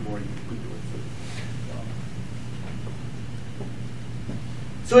be horribly boring.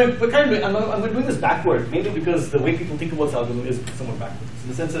 So I'm doing this backward, mainly because the way people think about this algorithm is somewhat backwards. In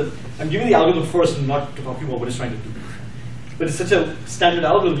the sense that I'm giving the algorithm first and not talking about what it's trying to do. But it's such a standard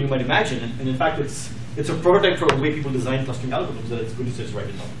algorithm you might imagine, and in fact it's a prototype for the way people design clustering algorithms that it's good to just write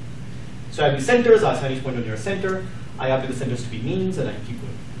it down. So I have these centers, I assign each point to near a center, I have the centers to be means, and I keep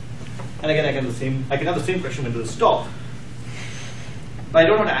going. And again, I can have the same question when to stop. But I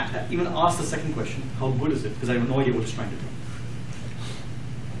don't want to even ask the second question, how good is it? Because I have no idea what it's trying to do.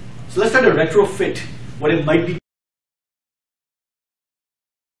 So let's try to retrofit what it might be.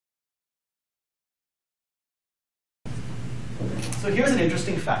 So here's an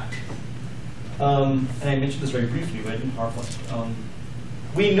interesting fact. And I mentioned this very briefly, but I didn't harp on it.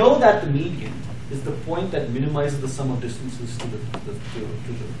 We know that the median is the point that minimizes the sum of distances to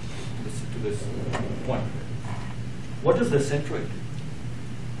this point. What does the centroid do?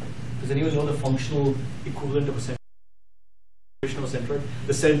 Does anyone know the functional equivalent of a centroid?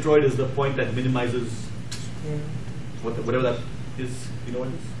 The centroid is the point that minimizes whatever that is. You know what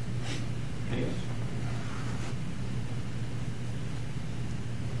it is? Anyone?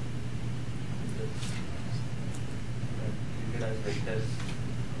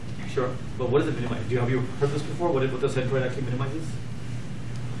 Sure, but what does it minimize? Have you heard this before? What the centroid actually minimizes?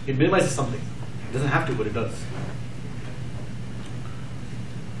 It minimizes something. It doesn't have to, but it does.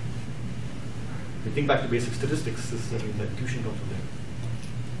 If you think back to basic statistics, this is the intuition comes from there.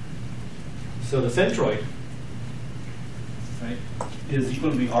 So the centroid, right, is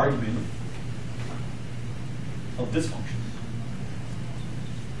equal to the argument of this function.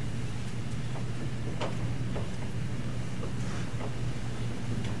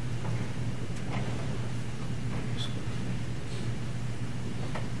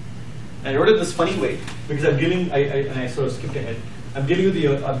 I wrote it this funny way because I'm dealing. And I sort of skipped ahead. I'm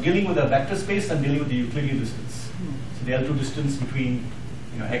dealing with a vector space. I'm dealing with the Euclidean distance. So the L2 distance between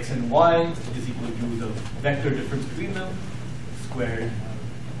x and y is equal to the vector difference between them squared.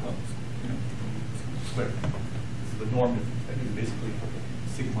 Squared. This is the norm difference. That is basically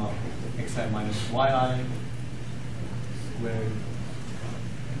sigma xi minus yi squared.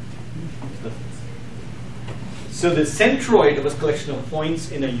 So the centroid of a collection of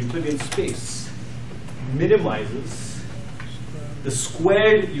points in a Euclidean space minimizes the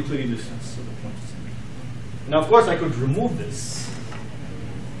squared Euclidean distance of the points. Now, of course, I could remove this,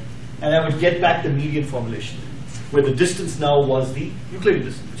 and I would get back the median formulation, where the distance now was the Euclidean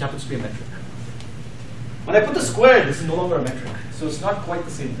distance, which happens to be a metric. When I put the square, this is no longer a metric, so it's not quite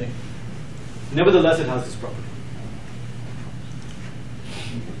the same thing. Nevertheless, it has this property.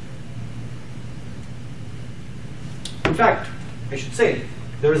 In fact, I should say,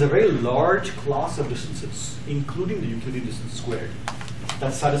 there is a very large class of distances, including the Euclidean distance squared,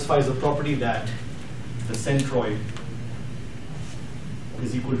 that satisfies the property that the centroid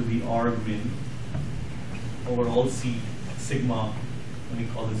is equal to the argmin over all C sigma, let me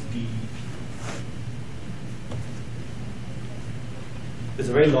call this D. There's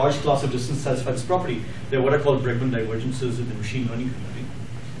a very large class of distance that satisfies this property. They're what are called Bregman divergences in the machine learning community.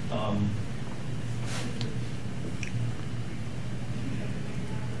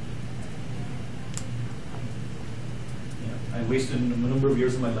 I wasted a number of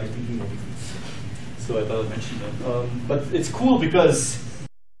years of my life thinking of these, so I thought I'd mention them. But it's cool because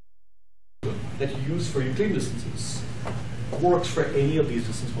that you use for Euclidean distances works for any of these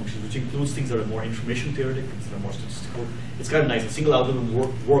distance functions, which includes things that are more information theoretic, things that are more statistical. It's kind of nice. A single algorithm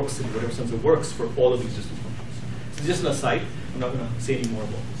works in whatever sense it works for all of these distance functions. So just an aside, I'm not going to say any more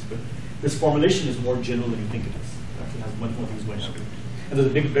about this, but this formulation is more general than you think it is. It actually has much more things going on. And there's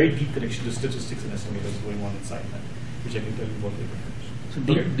a big, very deep connection to statistics and estimators going on inside that, which I can tell you about later. So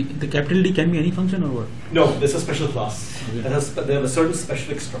the capital D can be any function or what? No, there's a special class. They have a certain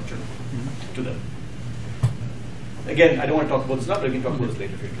specific structure to them. Again, I don't want to talk about this now, but we can talk about this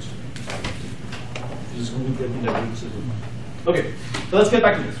later if you're interested. Okay, so let's get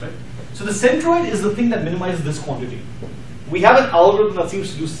back to this, right? So the centroid is the thing that minimizes this quantity. We have an algorithm that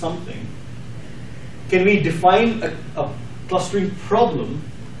seems to do something. Can we define a clustering problem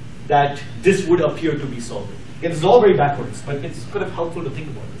that this would appear to be solving? Again, it's all very backwards, but it's kind of helpful to think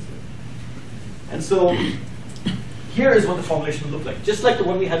about this. And so here is what the formulation would look like. Just like the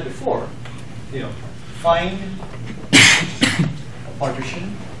one we had before, find a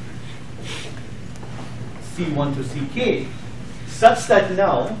partition C1 to Ck such that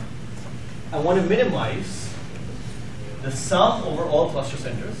now I want to minimize the sum over all cluster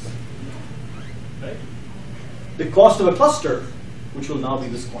centers, right? The cost of a cluster, which will now be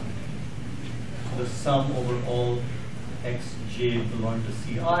this quantity. The sum over all xj belonging to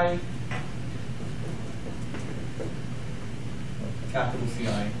Ci, capital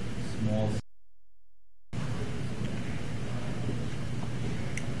Ci, small c.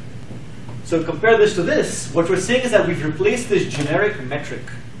 So compare this to this. What we're saying is that we've replaced this generic metric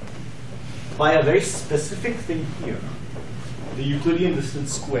by a very specific thing here, the Euclidean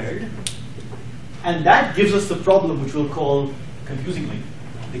distance squared. And that gives us the problem which we'll call, confusingly,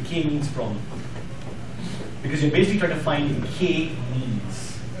 the k-means problem. Because you're basically trying to find the k-means.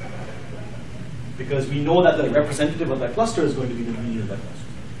 because we know that the representative of that cluster is going to be the median of that cluster.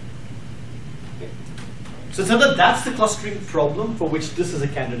 Okay. So that's the clustering problem for which this is a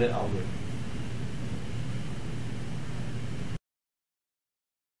candidate algorithm.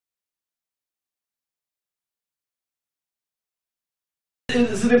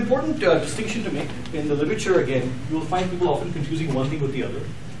 This is an important distinction to make. In the literature, again, you will find people often confusing one thing with the other.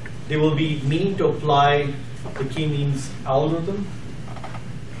 They will be meaning to apply the k-means algorithm,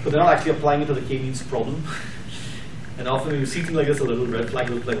 but they're not actually applying it to the k-means problem. And often when you see things like this, a little red flag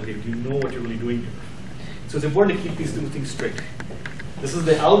looks like, okay, do you know what you're really doing here? So it's important to keep these two things straight. This is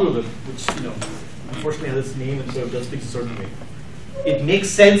the algorithm, which unfortunately has its name and sort of does things a certain way. It makes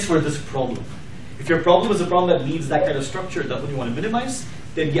sense for this problem. If your problem is a problem that needs that kind of structure, that's what you want to minimize,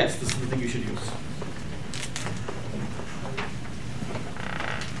 then yes, this is the thing you should use.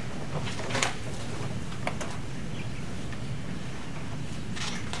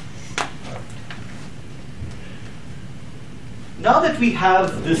 Now that we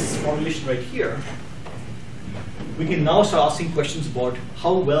have this formulation right here, we can now start asking questions about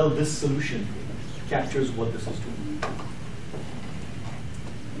how well this solution captures what this is doing.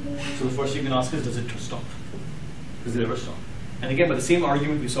 So the first thing you can ask is, does it stop? Does it ever stop? And again, by the same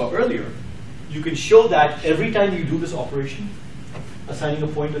argument we saw earlier, you can show that every time you do this operation, assigning a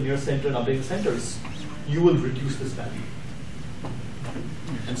point to the nearest center and updating the centers, you will reduce this value.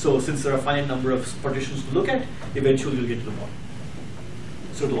 And so since there are a finite number of partitions to look at, eventually you'll get to the bottom.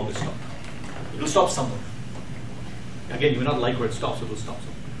 So it'll always stop. It'll stop somewhere. Again, you may not like where it stops, so it will stop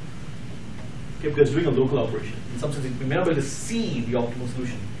somewhere. Okay, because it's doing a local operation. In some sense, we may not be able to see the optimal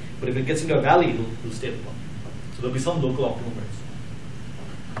solution, but if it gets into a valley, it'll stay at the bottom. So there'll be some local optimal rates.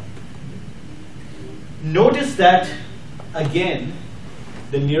 Notice that, again,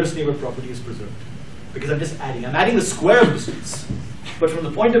 the nearest neighbor property is preserved. Because I'm just adding. I'm adding the square of distance. But from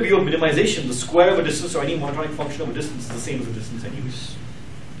the point of view of minimization, the square of a distance or any monotonic function of a distance is the same as the distance anyways.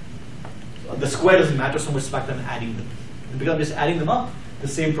 The square doesn't matter so much, the fact that I'm adding them. And because I'm just adding them up, the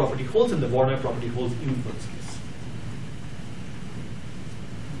same property holds, and the Voronoi property holds even for this case.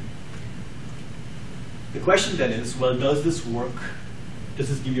 The question then is, well, does this work? Does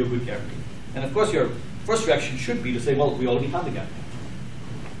this give you a good guarantee? And of course, your first reaction should be to say, well, we already have the guarantee.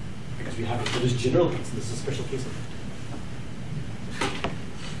 Because we have it for this general case, and this is a special case of it.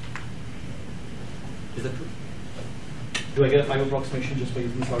 Is that true? Do I get a 5 approximation just by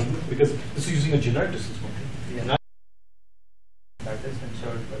using this argument? Because this is using a generic distance function. Yeah. That is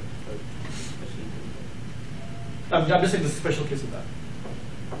ensured, but I'm just saying this is a special case of that.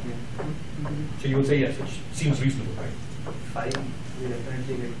 yeah. So you would say yes, it seems reasonable, right? 5, we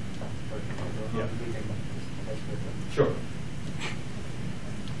definitely get. Yeah. Sure.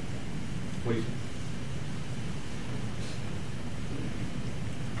 What do you think?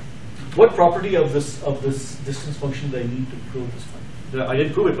 What property of this distance function do I need to prove this fine? I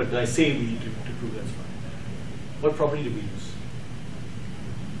didn't prove it, but did I say we need to prove that's fine? What property did we use?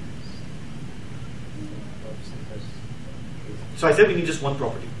 So I said we need just one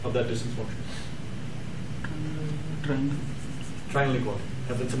property of that distance function. Triangle. Triangle equality,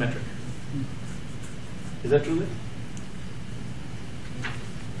 because it's symmetric. Is that true then?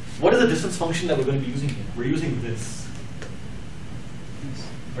 What is the distance function that we're going to be using here? We're using this.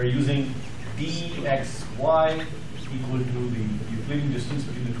 We're using dxy equal to the Euclidean distance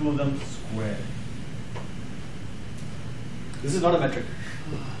between the two of them squared. This is not a metric.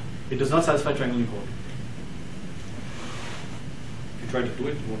 It does not satisfy triangle equality. If you try to do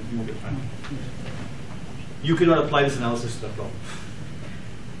it, you won't get it. You cannot apply this analysis to that problem.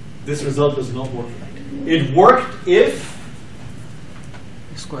 This result does not work right. It worked if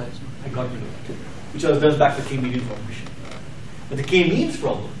Squares. I got rid of it, which does back to k-median formation. But the k-means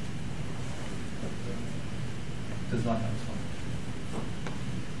problem does not have this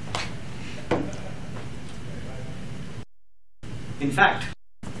formation. In fact,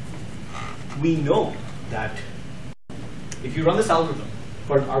 we know that if you run this algorithm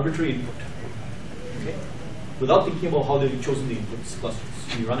for an arbitrary input, okay, without thinking about how they've chosen the inputs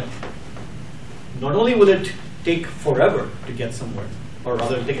clusters, you run it. Not only will it take forever to get somewhere, or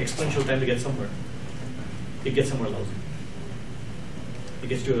rather take exponential time to get somewhere, it gets somewhere lousy. It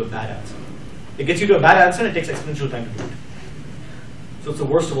gets you to a bad answer. It gets you to a bad answer and it takes exponential time to do it. So it's the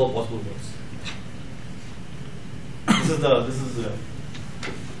worst of all possible worlds.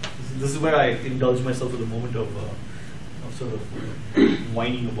 This is where I indulge myself with a moment of sort of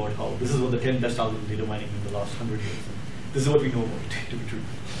whining about how this is one of the 10 best algorithms data mining in the last 100 years. This is what we know about it, to be true.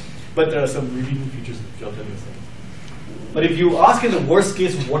 But there are some redeeming features which I'll tell you in a second. But if you ask in the worst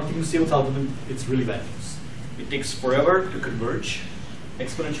case, what can you say with algorithm? It's really bad news. It takes forever to converge,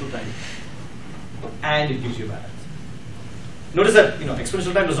 exponential time. and it gives you a bad answer. Notice that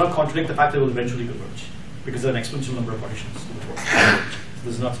exponential time does not contradict the fact that it will eventually converge because there are an exponential number of partitions to the board. So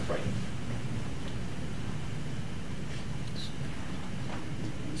this is not surprising.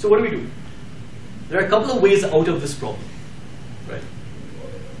 So what do? There are a couple of ways out of this problem, right?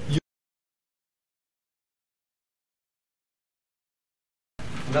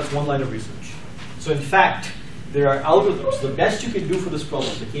 And that's one line of research. So in fact, there are algorithms. The best you can do for this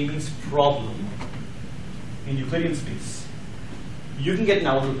problem, the k-means problem, in Euclidean space, you can get an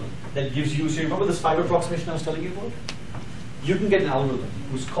algorithm that gives you, so you remember this 5 approximation I was telling you about? You can get an algorithm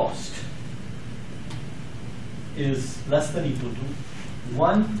whose cost is less than equal to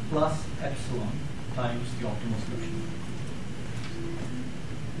 1 plus epsilon times the optimal solution.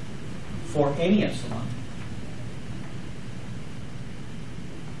 For any epsilon.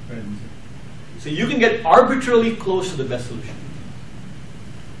 So you can get arbitrarily close to the best solution.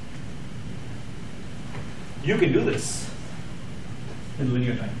 You can do this in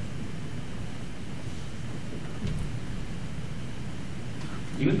linear time.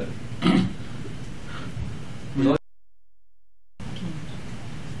 Even better.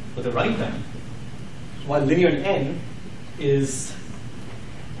 But the running time, while linear in n is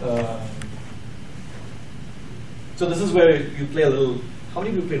so this is where you play a little. How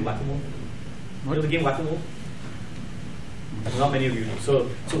many of you played Whack-A-Mole? You know the game Whack-A-Mole? Not many of you do. So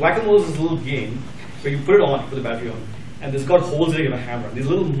Whack-A-Mole is this little game where you put it on, put the battery on, and it's got holes in it and a hammer. These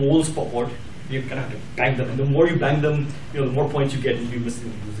little moles pop out. You kind of have to bang them, and the more you bang them, the more points you get, and you miss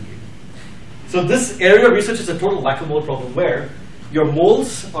them, you lose the game. So this area of research is a total Whack-A-Mole problem where your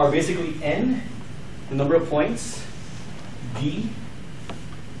moles are basically n, the number of points, d,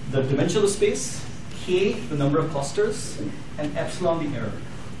 the dimension of the space, k, the number of clusters, and epsilon, the error.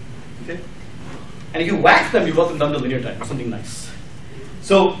 Okay? And if you whack them, you got them down to linear time, or something nice.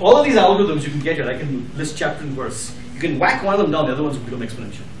 So all of these algorithms you can get here, I can list chapter and verse. You can whack one of them down, the other ones will become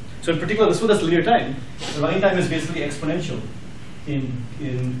exponential. So in particular, this one that's linear time. The running time is basically exponential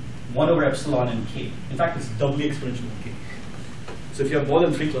in 1 over epsilon and k. In fact, it's doubly exponential in k. So if you have more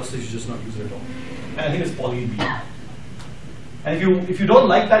than 3 clusters, you just not use it at all. And I think it's poly B. And if you don't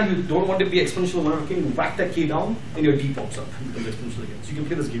like that, you don't want it to be exponential 1 over k, you whack that k down, and your d pops up and becomes exponential again. So you can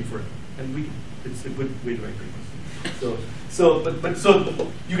play this game forever. And it's a good way to write papers. So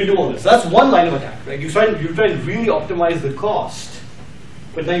you can do all this. So that's one line of attack, right? You try and really optimize the cost,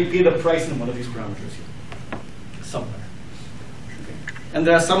 but then you pay the price in one of these parameters here, somewhere. Okay. And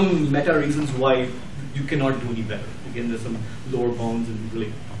there are some meta reasons why you cannot do any better. Again, there's some lower bounds and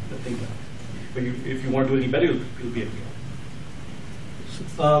really things like that. But if you want to do any better, you'll be able to.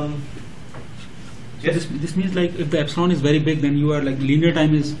 Yes? This means like if the epsilon is very big, then you are like linear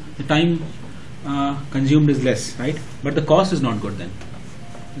time is the time consumed is less, right? But the cost is not good then,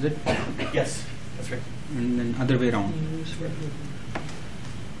 is it? Yes, that's right. And then other way around.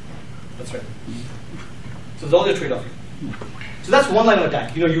 That's right. So there's always a trade-off here. So that's one line of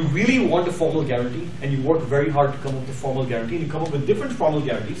attack. You really want a formal guarantee, and you work very hard to come up with a formal guarantee, and you come up with different formal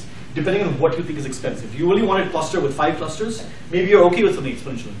guarantees depending on what you think is expensive. If you really want a cluster with 5 clusters, maybe you're okay with something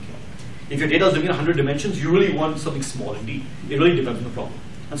exponential in k. If your data is living in 100 dimensions, you really want something small in d. It really depends on the problem.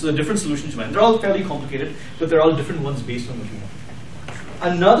 And so the different solutions you find. They're all fairly complicated, but they're all different ones based on what you want.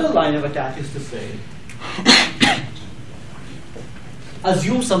 Another line of attack is to say,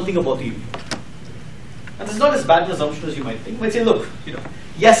 assume something about the union. And this is not as bad an assumption as you might think. You might say, look,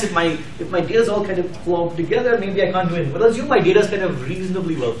 yes, if my data is all kind of clumped together, maybe I can't do anything. But assume my data is kind of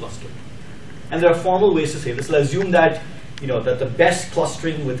reasonably well clustered. And there are formal ways to say this. I'll assume that that the best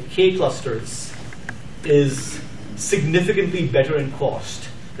clustering with k clusters is significantly better in cost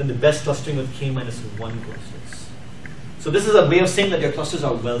than the best clustering with k minus 1 clusters. So this is a way of saying that your clusters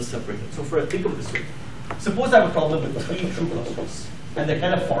are well separated. So think of it this way. Suppose I have a problem with 3 true clusters, and they're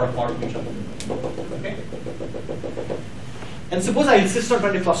kind of far apart from each other. Okay? And suppose I insist on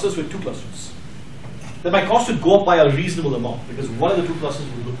trying to clusters with 2 clusters. Then my cost would go up by a reasonable amount, because one of the 2 clusters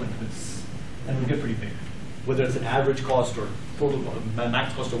will look like this, and will get pretty big, whether it's an average cost or total cost,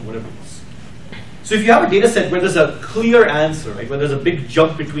 max cost or whatever it is. So if you have a data set where there's a clear answer, right, where there's a big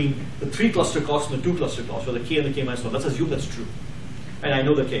jump between the 3 cluster cost and the 2 cluster cost, or the k and the k minus 1, let's assume that's true, and I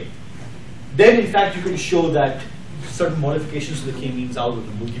know the k. Then in fact you can show that certain modifications to the k-means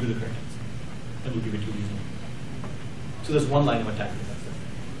algorithm will give you the correct answer, and will give it to you reasonably. So there's one line of attack.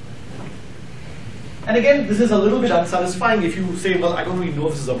 And again, this is a little bit unsatisfying if you say, well, I don't really know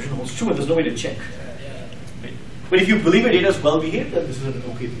if this assumption holds true, but there's no way to check. Right? But if you believe your data is well behaved, then this is an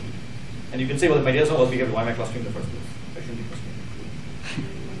okay thing. And you can say, well, if my data is not well behaved, why am I clustering in the first place? I shouldn't be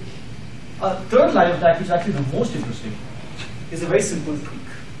clustering. Third line of attack, which is actually the most interesting, is a very simple tweak.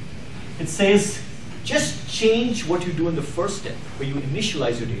 It says, just change what you do in the first step, where you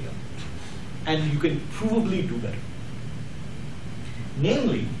initialize your data, and you can provably do better.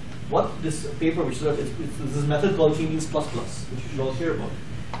 Namely, what this paper, which is this method called K-means plus plus, which you should all hear about.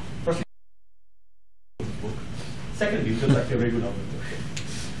 Firstly, book. Secondly, because actually a very good algorithm.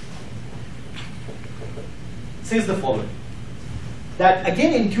 Says the following: that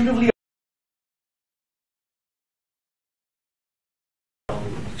again, intuitively,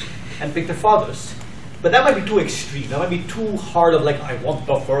 and pick the farthest. But that might be too extreme. That might be too hard of like, I want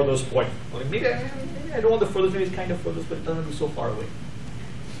the furthest point. Like maybe I don't want the furthest, maybe it's kind of furthest, but it doesn't be so far away.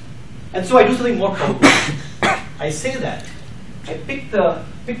 And so I do something more probable. I say that I pick the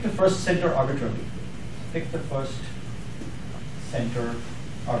first center arbitrarily. Pick the first center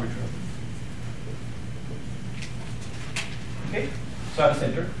arbitrarily. Okay? So I have a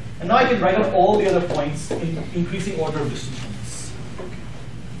center. And now I can write out all the other points in increasing order of distance from this.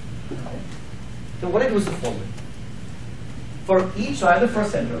 So what I do is the following. For each, so I have the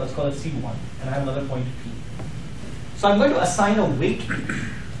first center, let's call it C1, and I have another point P. So I'm going to assign a weight P.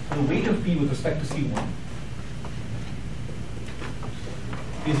 The weight of P with respect to C1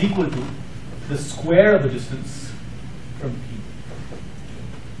 is equal to the square of the distance from P.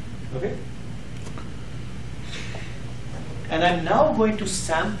 Okay? And I'm now going to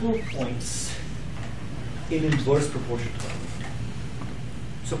sample points in inverse proportion to that.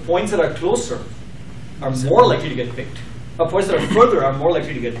 So points that are closer are more likely to get picked. Or points that are further are more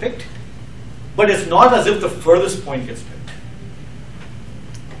likely to get picked. But it's not as if the furthest point gets picked.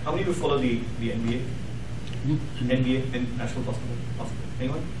 How many of you follow the NBA? NBA in National Basketball?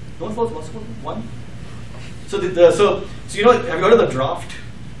 Anyone? No one follows basketball? One? So you know, have you heard of the draft?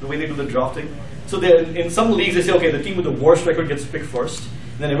 The way they do the drafting? So in some leagues they say, okay, the team with the worst record gets picked first.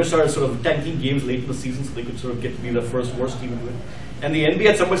 And then everyone started sort of tanking games late in the season so they could sort of get to be the first worst team to win. And the NBA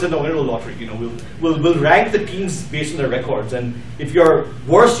at some point said, no, we're in a lottery. You know, we'll rank the teams based on their records. And if you're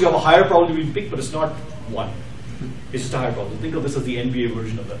worse, you have a higher probability of being picked, but it's not one. It's just a higher probability. Think of this as the NBA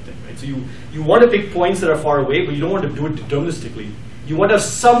version of that thing, right? So you want to pick points that are far away, but you don't want to do it deterministically. You want to have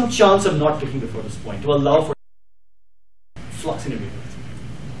some chance of not picking the furthest point to allow for flux in your data.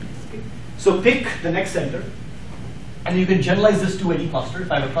 Okay. So pick the next center, and you can generalize this to any cluster.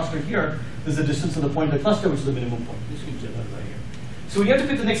 If I have a cluster here, there's a distance of the point of the cluster, which is the minimum point. This can generalize right here. So when you have to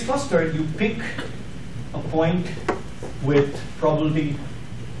pick the next cluster, you pick a point with probability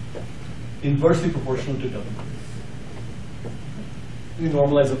inversely proportional to W. You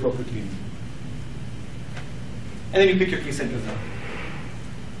normalize appropriately. And then you pick your k-centers now.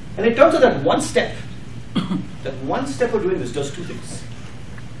 And it turns out that one step of doing this does two things.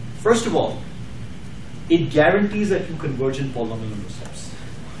 First of all, it guarantees that you converge in polynomial number of steps.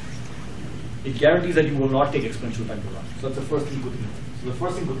 It guarantees that you will not take exponential time to run. So that's the first thing good thing. So the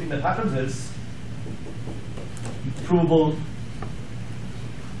first thing good thing that happens is provable.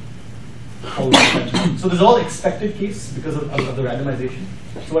 So this is all expected case because of the randomization.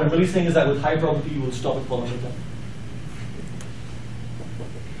 So what I'm really saying is that with high probability you will stop at polynomial time.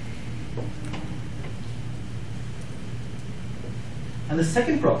 And the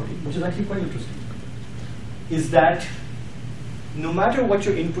second property, which is actually quite interesting, is that no matter what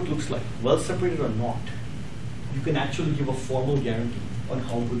your input looks like, well separated or not, you can actually give a formal guarantee on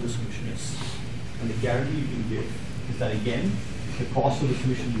how good the solution is. And the guarantee you can give is that, again, the cost of the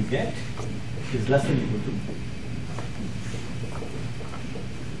solution you get is less than equal to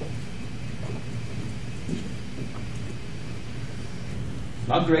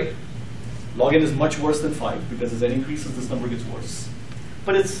not great. Log n is much worse than 5 because as n increases, this number gets worse.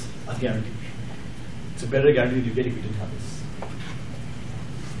 But it's a guarantee. It's a better guarantee than you get if you didn't have this.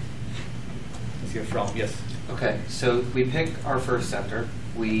 Let's hear from, yes. Okay, so we pick our first center.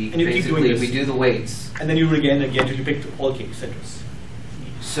 We and you keep doing this. We do the weights. And then you again till you pick all k centers.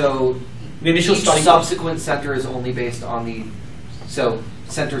 So the initial each subsequent center is only based on the, so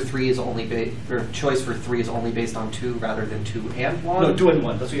center 3 is only based, or choice for 3 is only based on 2 rather than 2 and 1? No, 2 and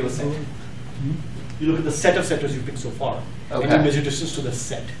 1, that's what you have a set. You look at the set of centers you picked so far, and you measure distance to the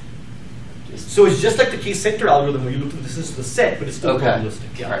set. So it's just like the k-center algorithm where you look at the distance to the set, but it's still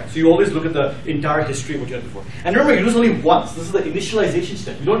probabilistic. Yeah. Right. So you always look at the entire history of what you had before. And remember, you do this only once. This is the initialization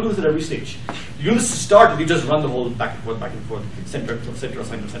step. You don't do this at every stage. You do this to start, and you just run the whole back and forth, center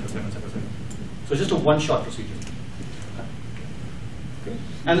assignment, center assignment. So it's just a one-shot procedure. Okay.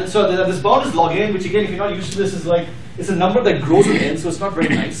 And so this bound is log n, which again, if you're not used to this, is like, it's a number that grows with n, so it's not very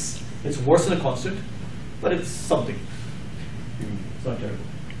nice. It's worse than a constant, but it's something. It's not terrible.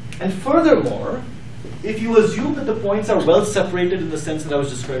 And furthermore, if you assume that the points are well separated in the sense that I was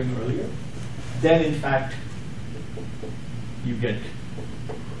describing earlier, then in fact, you get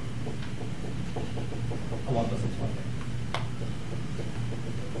a 1 plus x 1.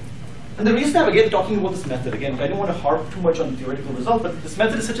 And the reason I'm again talking about this method, again, I don't want to harp too much on the theoretical result, but this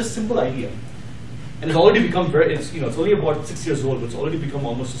method is such a simple idea. And it's already become very, it's only about 6 years old, but it's already become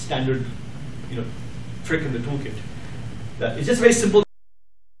almost a standard, trick in the toolkit. That it's just very simple.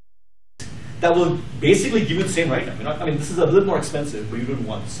 That will basically give you the same write-up. I mean, this is a little more expensive, but you do it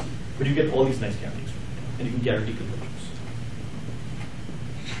once. But you get all these nice guarantees, and you can guarantee conversions.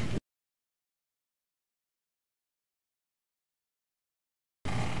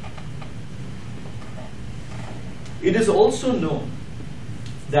 It is also known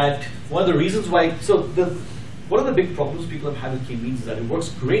that one of the reasons why, one of the big problems people have had with k-means is that it works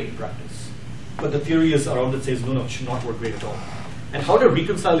great in practice, but the theory is around that says, no, it should not work great at all. And how to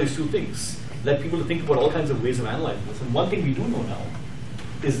reconcile these two things led people to think about all kinds of ways of analyzing this. And one thing we do know now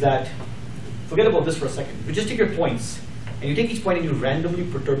is that, forget about this for a second, if you just take your points, and you take each point and you randomly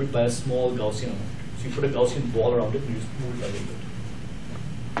perturb it by a small Gaussian amount. So you put a Gaussian ball around it and you just move it a little bit.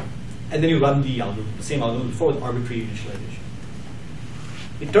 And then you run the algorithm, the same algorithm before with arbitrary initialization.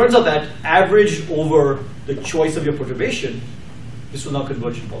 It turns out that average over the choice of your perturbation, this will now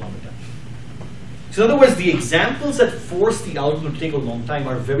converge in polynomial time. So in other words, the examples that force the algorithm to take a long time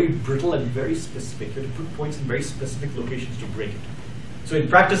are very brittle and very specific. You have to put points in very specific locations to break it. So in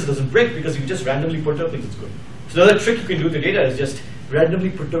practice, it doesn't break because if you just randomly perturb things, it's good. So another trick you can do with the data is just randomly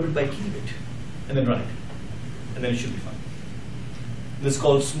perturb it by keybit and then run it. And then it should be fine. This is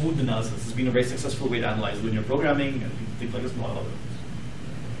called smooth analysis. This has been a very successful way to analyze linear programming and things like this and a lot of other things.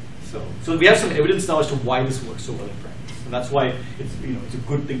 So we have some evidence now as to why this works so well in practice. And that's why it's a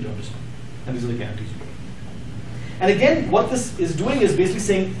good thing to understand. And these are the guarantees you get. And again, what this is doing is basically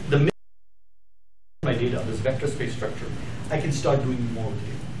saying the minute my data, this vector space structure, I can start doing more with the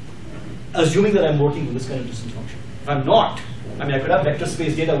data. Assuming that I'm working with this kind of distance function. If I'm not, I could have vector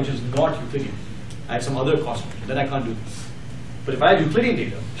space data which is not Euclidean. I have some other cost function, then I can't do this. But if I have Euclidean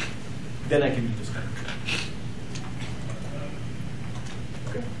data, then I can do this kind of trick.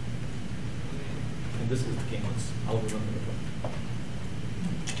 Okay. And this is the k-means algorithm.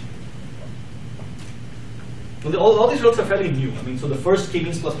 Well, all these results are fairly new. So the first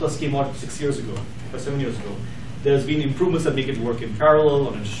k-means plus k-mod 6 years ago, or 7 years ago, there's been improvements that make it work in parallel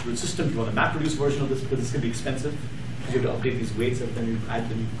on a distributed system. If you want a MapReduce version of this, because this can be expensive, because you have to update these weights every time you add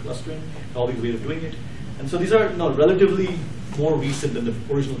the new clustering, all these ways of doing it. And so these are relatively more recent than the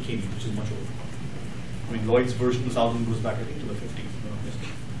original k-means, which is much older. Lloyd's version of this algorithm goes back, I think, to the 50s.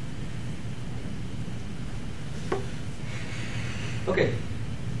 Okay,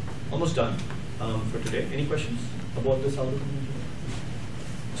 almost done for today. Any questions about this algorithm?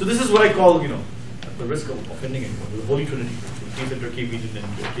 So this is what I call, at the risk of offending anyone, the holy trinity, k-center, k-region,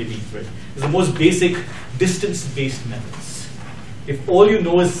 and k-means, right? It's the most basic distance-based methods. If all you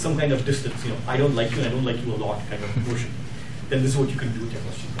know is some kind of distance, I don't like you and I don't like you a lot kind of notion, then this is what you can do with your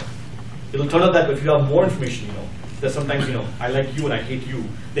question. It'll turn out that if you have more information, that sometimes, I like you and I hate you,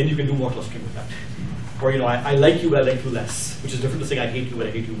 then you can do more clustering with that. Or, I like you but I like you less, which is different to saying I hate you but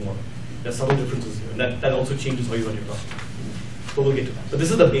I hate you more. There's subtle differences here, and that also changes how you run your cluster. So we'll get to that. But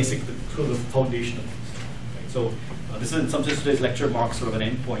this is the basic, sort of the foundation of this. Right? So this is in some sense today's lecture marks sort of an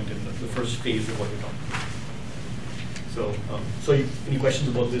endpoint in the first phase of what we're talking about. So any questions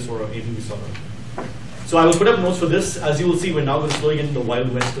about this or anything we saw? So I will put up notes for this. As you will see, we're now going to slowly get into the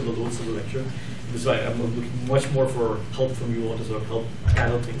wild west of the loads of the lecture. This is why I'm looking much more for help from you all to sort of help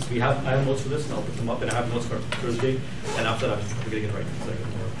handle things. I have notes for this, and I'll put them up, and I have notes for Thursday, and after that I'm getting it right. So I get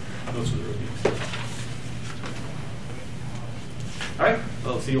more notes for the reviews. All right,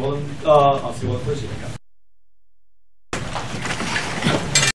 I'll see you all on Thursday.